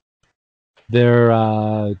about their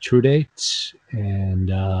true dates,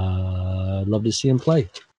 and I'd love to see them play.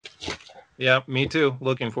 Yeah, me too.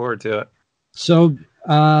 Looking forward to it. So,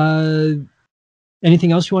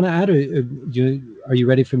 anything else you want to add, or are you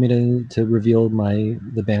ready for me to reveal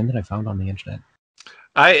the band that I found on the internet?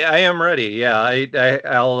 I am ready.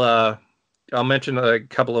 Yeah, I'll mention a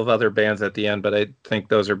couple of other bands at the end, but I think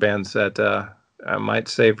those are bands that I might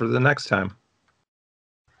save for the next time.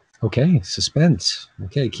 Okay, suspense.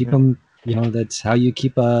 Okay, keep them. That's how you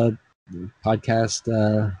keep a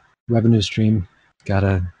podcast revenue stream.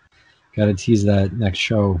 Gotta tease that next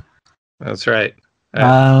show. That's right.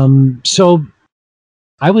 So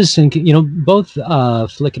I was thinking, both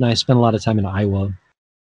Flick and I spent a lot of time in Iowa,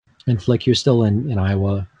 and Flick, you're still in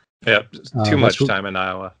Iowa. Yeah, too much time in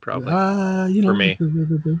Iowa, probably. For me.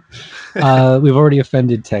 We've already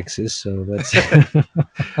offended Texas, so that's.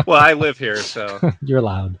 Well, I live here, so you're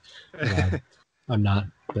allowed. I'm not,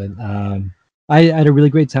 but I had a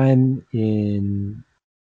really great time in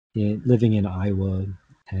living in Iowa,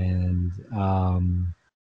 and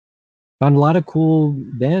found a lot of cool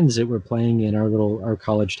bands that were playing in our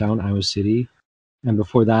college town, Iowa City. And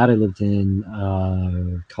before that, I lived in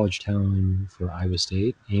college town for Iowa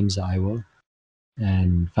State, Ames, Iowa,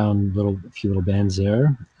 and found a few little bands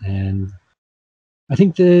there. And I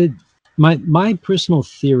think that my personal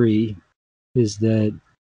theory is that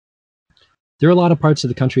there are a lot of parts of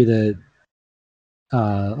the country that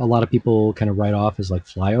a lot of people kind of write off as like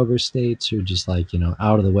flyover states, or just like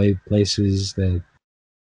out of the way places that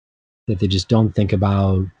they just don't think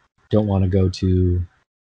about, don't want to go to.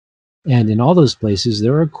 And in all those places,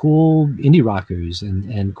 there are cool indie rockers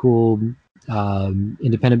and cool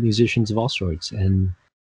independent musicians of all sorts. And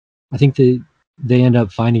I think that they end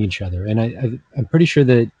up finding each other. And I'm pretty sure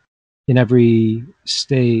that in every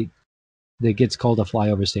state that gets called a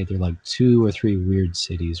flyover state, there are like 2 or 3 weird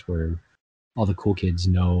cities where all the cool kids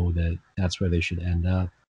know that that's where they should end up.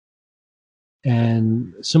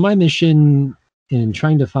 And so my mission in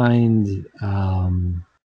trying to find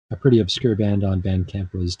a pretty obscure band on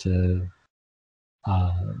Bandcamp was to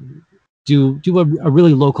do a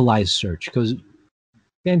really localized search, because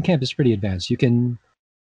Bandcamp is pretty advanced. You can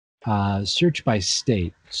search by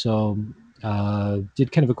state. So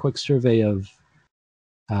did kind of a quick survey of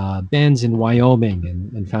bands in Wyoming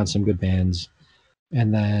and found some good bands.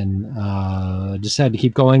 And then decided to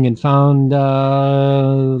keep going and found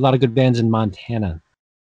a lot of good bands in Montana.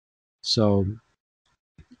 So,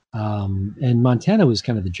 and Montana was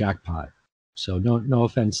kind of the jackpot. So no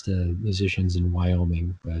offense to musicians in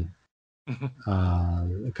Wyoming, but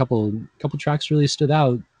a couple tracks really stood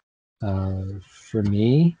out for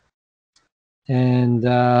me. And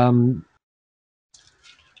I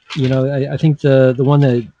think the one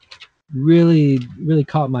that really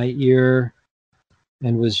caught my ear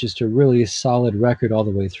and was just a really solid record all the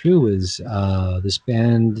way through was this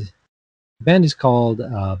band. The band is called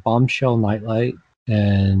Bombshell Nightlight,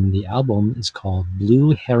 and the album is called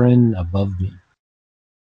Blue Heron Above Me.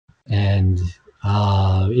 And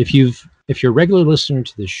if you're a regular listener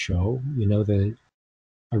to this show, you know that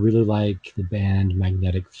I really like the band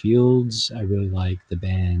Magnetic Fields. I really like the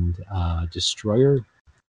band Destroyer,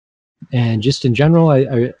 and just in general,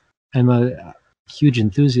 I'm a huge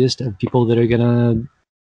enthusiast of people that are gonna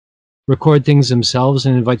record things themselves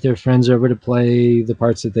and invite their friends over to play the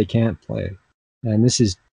parts that they can't play. And this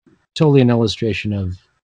is totally an illustration of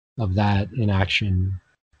that in action.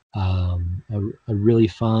 A really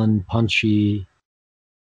fun, punchy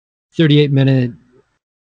 38-minute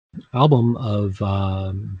album of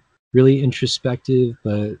really introspective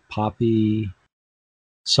but poppy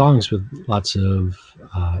songs with lots of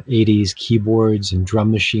 80s keyboards and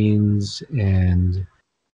drum machines. And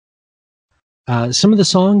some of the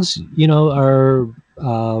songs, are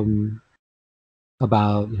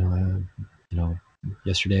about,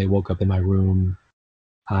 yesterday I woke up in my room.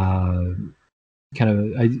 Kind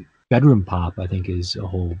of bedroom pop, I think, is a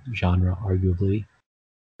whole genre, arguably,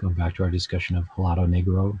 going back to our discussion of Helado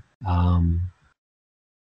Negro.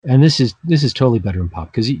 And this is totally bedroom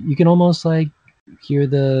pop, because you can almost like hear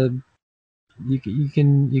the you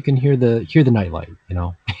can hear the nightlight.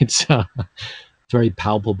 It's very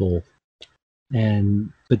palpable.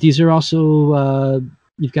 But these are also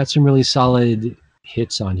you've got some really solid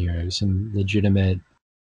hits on here, some legitimate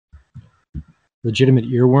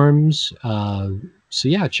earworms. So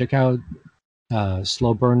yeah, check out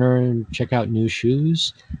Slow Burner, and check out New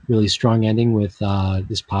Shoes. Really strong ending with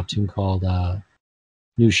this pop tune called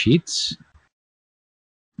New Sheets,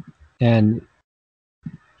 and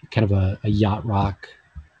kind of a yacht rock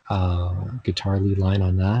guitar lead line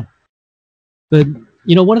on that. But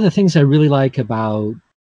one of the things I really like about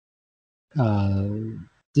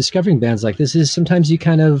discovering bands like this is sometimes you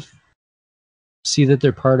kind of see that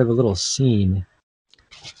they're part of a little scene.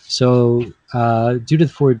 So due to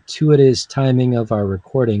the fortuitous timing of our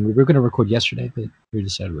recording, we were going to record yesterday, but we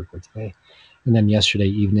decided to record today. And then yesterday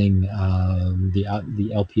evening,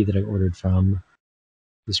 the LP that I ordered from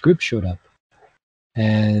this group showed up.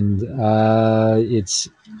 And it's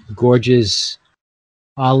gorgeous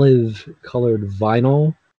olive-colored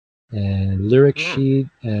vinyl and lyric sheet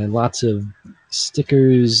and lots of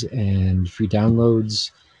stickers and free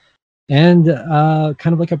downloads, and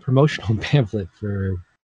kind of like a promotional pamphlet for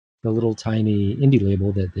the little tiny indie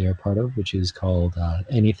label that they are part of, which is called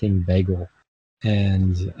Anything Bagel.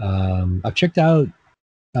 And I've checked out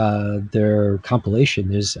their compilation.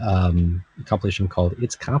 There's a compilation called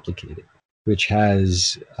It's Complicated, which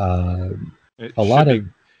has It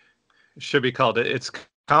should be called It's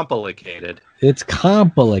Complicated. It's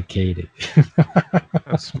Complicated.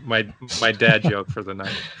 That's my dad joke for the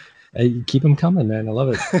night. Keep them coming, man. I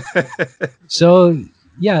love it. So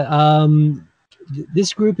yeah,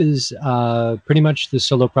 this group is pretty much the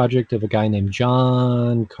solo project of a guy named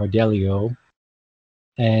John Cardelio,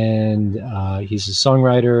 and he's a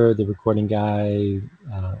songwriter, the recording guy,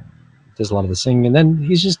 does a lot of the singing, and then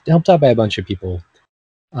he's just helped out by a bunch of people.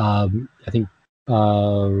 I think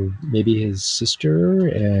maybe his sister,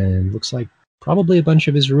 and looks like probably a bunch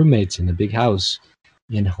of his roommates in the big house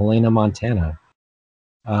in Helena, Montana.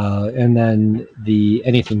 And then the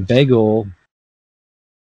Anything Bagel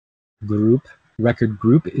record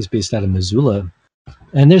group is based out of Missoula,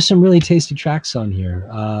 and there's some really tasty tracks on here.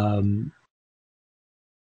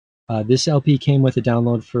 This LP came with a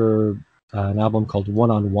download for an album called One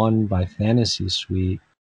on One by Fantasy Suite,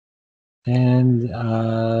 and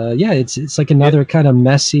yeah, it's like another kind of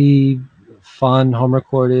messy, fun, home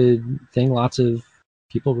recorded thing. Lots of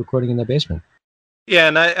people recording in their basement. Yeah,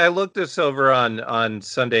 and I looked this over on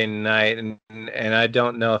Sunday night, and I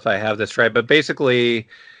don't know if I have this right, but basically,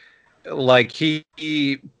 like he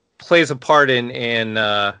plays a part in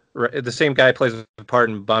the same guy plays a part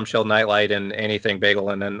in Bombshell Nightlight and Anything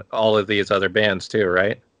Bagel, and then all of these other bands too,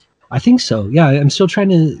 right? I think so. Yeah, I'm still trying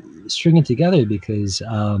to string it together because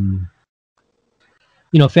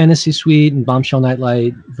Fantasy Suite and Bombshell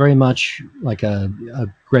Nightlight, very much like a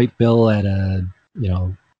great bill at a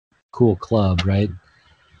cool club, right?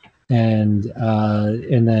 And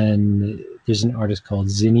then there's an artist called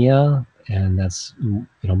Zinnia, and that's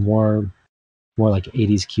more like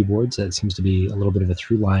 80s keyboards. That seems to be a little bit of a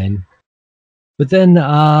through line. But then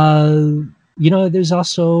there's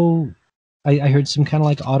also I heard some kind of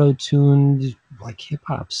like auto-tuned like hip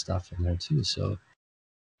hop stuff in there too. So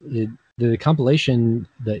the compilation,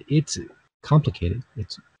 It's Complicated.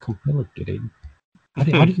 It's complicated. How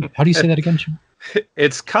do you say that again, Jim?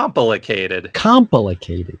 It's complicated.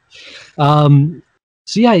 Complicated.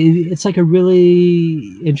 So yeah, it's like a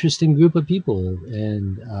really interesting group of people,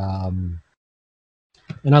 and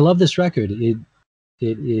I love this record. It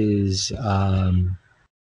is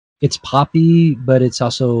it's poppy, but it's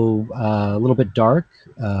also a little bit dark.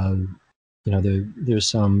 There's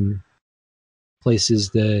some places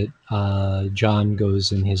that John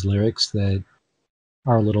goes in his lyrics that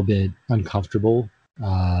are a little bit uncomfortable.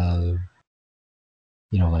 I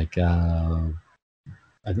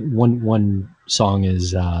think one song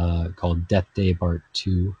is called Death Day Part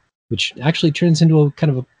 2, which actually turns into a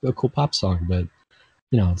kind of a cool pop song, but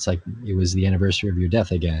it's like it was the anniversary of your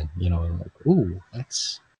death again. Like, ooh,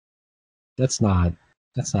 that's not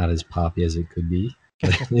as poppy as it could be.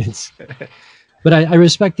 It's But I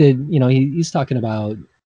respected, he's talking about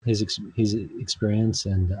his experience,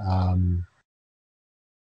 and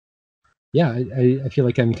yeah, I feel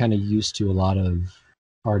like I'm kind of used to a lot of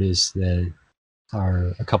artists that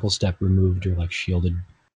are a couple step removed or like shielded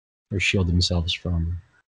or shield themselves from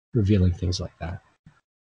revealing things like that.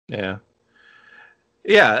 Yeah.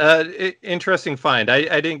 Yeah, interesting find.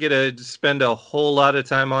 I didn't get to spend a whole lot of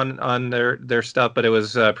time on their stuff, but it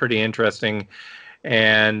was pretty interesting.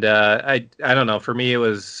 And I don't know. For me, it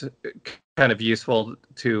was kind of useful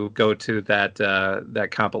to go to that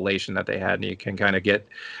compilation that they had, and you can kind of get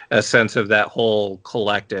a sense of that whole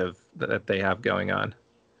collective that they have going on.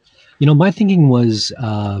 My thinking was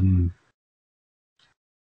that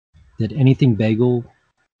Anything Bagel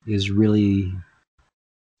is really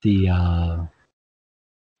the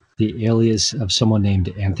alias of someone named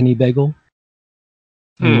Anthony Bagel.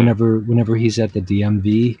 And whenever he's at the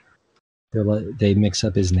DMV, they mix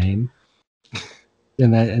up his name,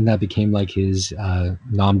 and that became like his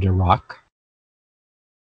nom de rock.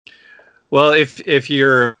 Well, if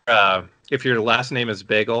your last name is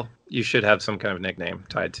Bagel, you should have some kind of nickname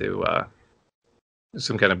tied to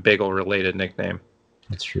some kind of bagel related nickname.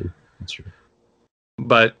 That's true.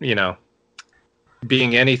 But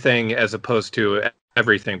being anything as opposed to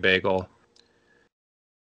everything bagel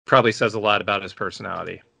probably says a lot about his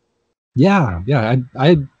personality. Yeah.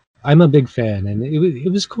 I'm a big fan, and it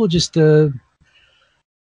was cool just to,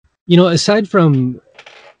 aside from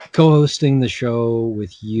co-hosting the show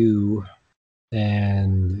with you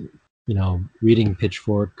and reading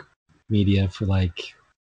Pitchfork media for like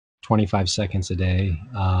 25 seconds a day,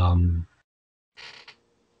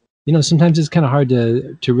 sometimes it's kind of hard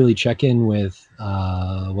to really check in with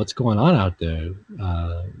what's going on out there.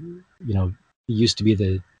 It used to be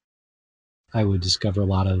that I would discover a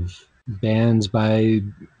lot of bands by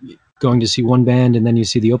going to see one band, and then you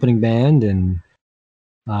see the opening band, and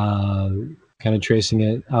kind of tracing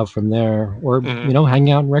it out from there, or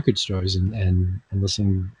hanging out in record stores and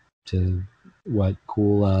listening to what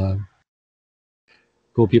cool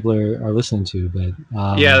people are listening to. But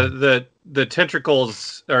yeah, the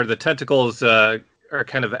tentacles are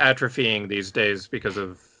kind of atrophying these days because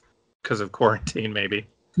of quarantine, maybe.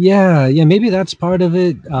 Yeah, maybe that's part of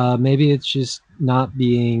it. Maybe it's just not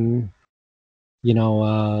being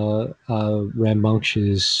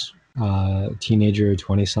rambunctious teenager,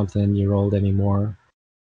 20-something-year-old anymore.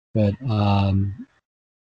 But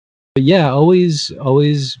yeah,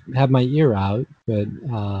 always have my ear out, but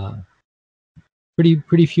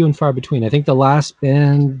pretty few and far between. I think the last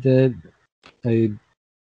band that I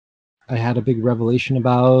had a big revelation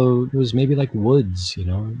about was maybe like Woods,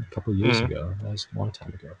 a couple years ago. That was a long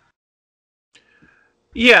time ago.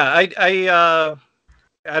 Yeah, I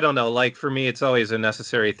don't know. Like for me, it's always a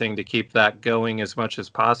necessary thing to keep that going as much as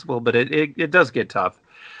possible, but it does get tough.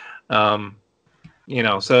 So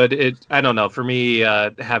I don't know. For me,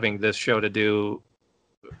 having this show to do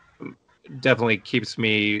definitely keeps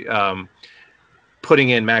me putting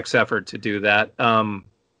in max effort to do that.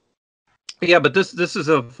 Yeah, but this is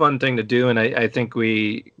a fun thing to do, and I think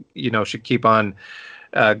we should keep on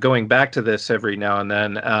going back to this every now and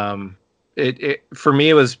then. It for me,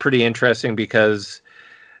 it was pretty interesting because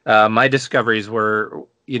my discoveries were,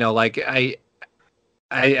 like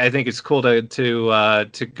I think it's cool to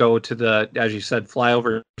go to the, as you said,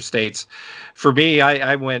 flyover states. For me,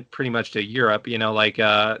 I went pretty much to Europe, like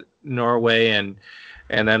Norway, and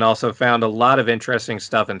then also found a lot of interesting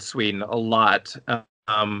stuff in Sweden, a lot,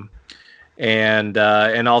 and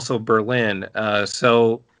also Berlin.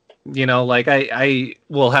 So like I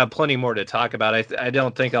will have plenty more to talk about. I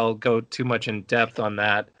don't think I'll go too much in depth on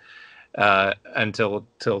that until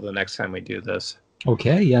the next time we do this.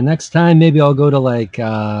 Okay, yeah. Next time, maybe I'll go to like.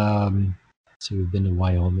 So we've been to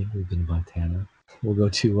Wyoming, we've been to Montana. We'll go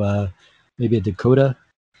to maybe a Dakota.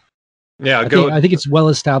 Yeah, I think it's well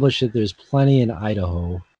established that there's plenty in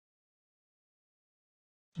Idaho,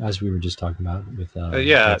 as we were just talking about with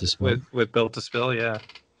with Built to Spill, yeah.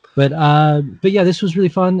 But yeah, this was really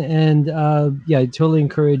fun, and yeah, I totally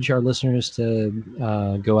encourage our listeners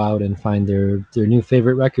to go out and find their new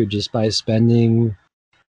favorite record just by spending.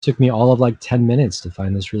 Took me all of like 10 minutes to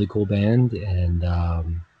find this really cool band, and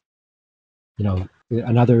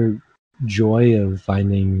another joy of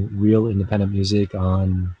finding real independent music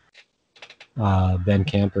on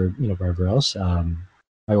Bandcamp or wherever else.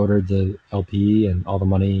 I ordered the LP, and all the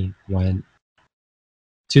money went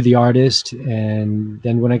to the artist, and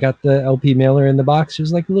then when I got the LP mailer in the box,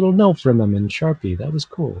 there's like a little note from him in Sharpie. That was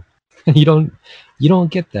cool. you don't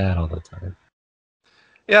get that all the time.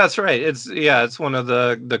 Yeah, that's right. It's one of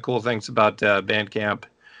the cool things about Bandcamp.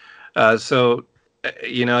 So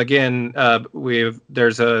again,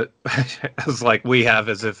 there's a, it's like we have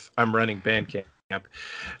as if I'm running Bandcamp,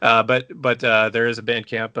 but there is a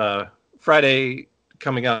Bandcamp Friday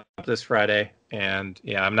coming up this Friday, and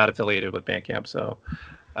yeah, I'm not affiliated with Bandcamp, so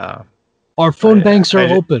our phone banks are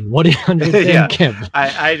open. 1-800 yeah, Bandcamp.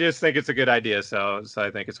 I just think it's a good idea, so I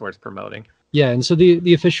think it's worth promoting. Yeah, and so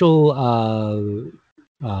the official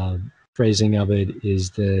phrasing of it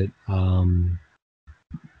is that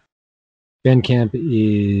Bandcamp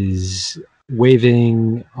is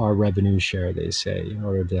waiving our revenue share, they say, in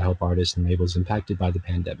order to help artists and labels impacted by the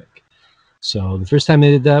pandemic. So the first time they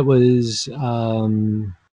did that was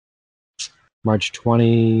March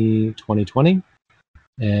 2020,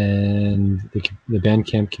 and the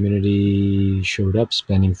Bandcamp community showed up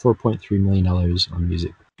spending $4.3 million on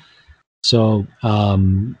music. So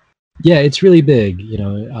yeah, it's really big.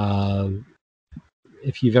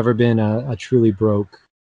 If you've ever been a truly broke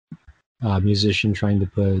musician trying to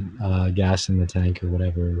put gas in the tank or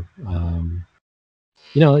whatever,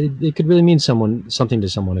 it could really mean something to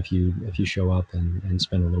someone if you show up and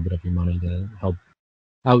spend a little bit of your money to help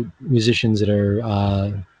out musicians that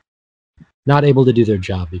are not able to do their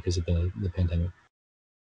job because of the pandemic.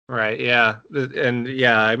 Right. Yeah. And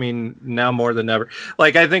yeah, I mean, now more than ever,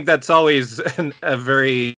 like, I think that's always a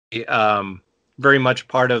very, very much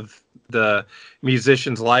part of the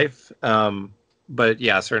musician's life. But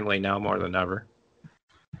yeah, certainly now more than ever.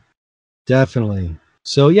 Definitely.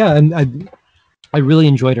 So yeah, and I really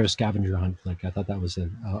enjoyed our scavenger hunt flick. I thought that was a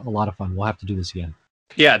lot of fun. We'll have to do this again.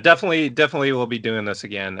 Yeah, definitely we'll be doing this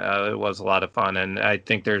again. It was a lot of fun, and I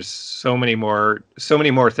think there's so many more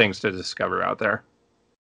things to discover out there.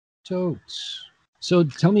 So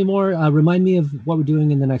tell me more. Remind me of what we're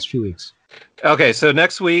doing in the next few weeks. Okay, so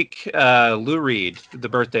next week, Lou Reed, the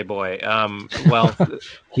birthday boy. Well,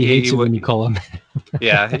 he hates it when you call him.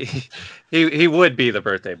 Yeah, he would be the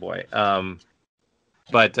birthday boy.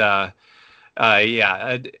 But yeah,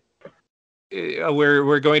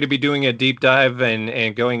 we're going to be doing a deep dive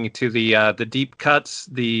and going to the deep cuts,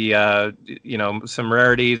 some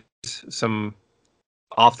rarities, some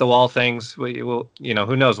off the wall things. We will,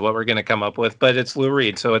 who knows what we're going to come up with, but it's Lou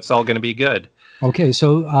Reed, so it's all going to be good. Okay,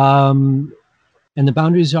 so and the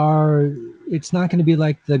boundaries are, it's not going to be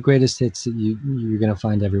like the greatest hits that you're going to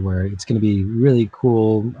find everywhere. It's going to be really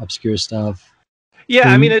cool, obscure stuff. Yeah,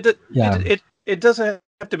 I mean, it doesn't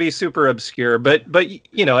have to be super obscure, but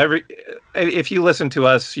if you listen to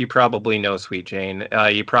us, you probably know Sweet Jane.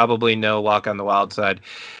 You probably know Walk on the Wild Side.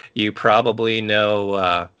 You probably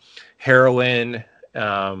know Heroin,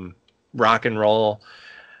 Rock and Roll.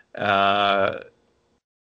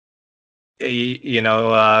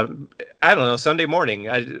 I don't know. Sunday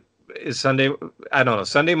morning Sunday. I don't know.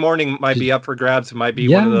 Sunday morning might be up for grabs. It might be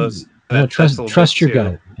one of those. Trust your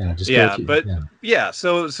gut. Yeah.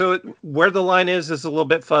 So where the line is a little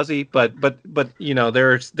bit fuzzy, but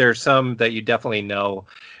there's some that you definitely know,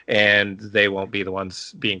 and they won't be the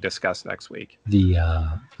ones being discussed next week. The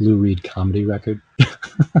Lou Reed comedy record.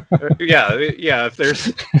 Yeah. If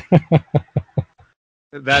there's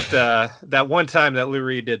that one time that Lou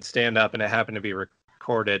Reed did stand up and it happened to be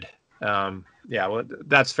recorded. Well,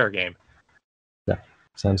 that's fair game. Yeah,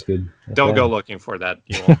 sounds good. Don't go looking for that.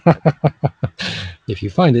 You won't. If you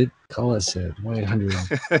find it, call us at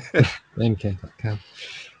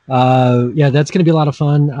 1-800-Bandcamp.com. Yeah, that's going to be a lot of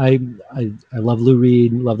fun. I love Lou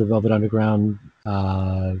Reed, love the Velvet Underground.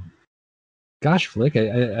 Gosh, Flick,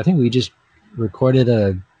 I think we just recorded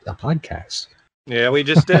a podcast. Yeah, we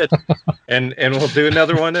just did, and we'll do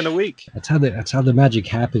another one in a week. That's how the magic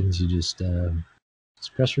happens. You just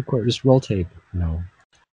press record, just roll tape. Are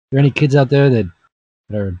there any kids out there that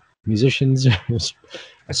are musicians,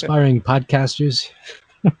 aspiring podcasters?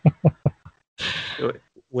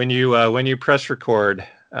 When you press record,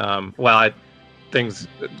 good things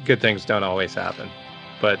don't always happen,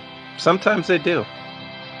 but sometimes they do.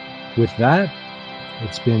 With that,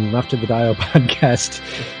 it's been Left of the Dial podcast.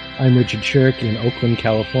 I'm Richard Shirk in Oakland,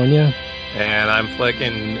 California. And I'm Flick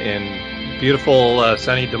in beautiful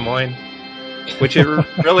sunny Des Moines, which it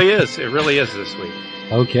really is. It really is this week.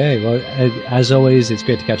 Okay. Well, as always, it's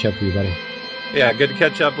great to catch up with you, buddy. Yeah, good to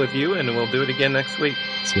catch up with you, and we'll do it again next week.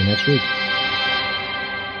 See you next week.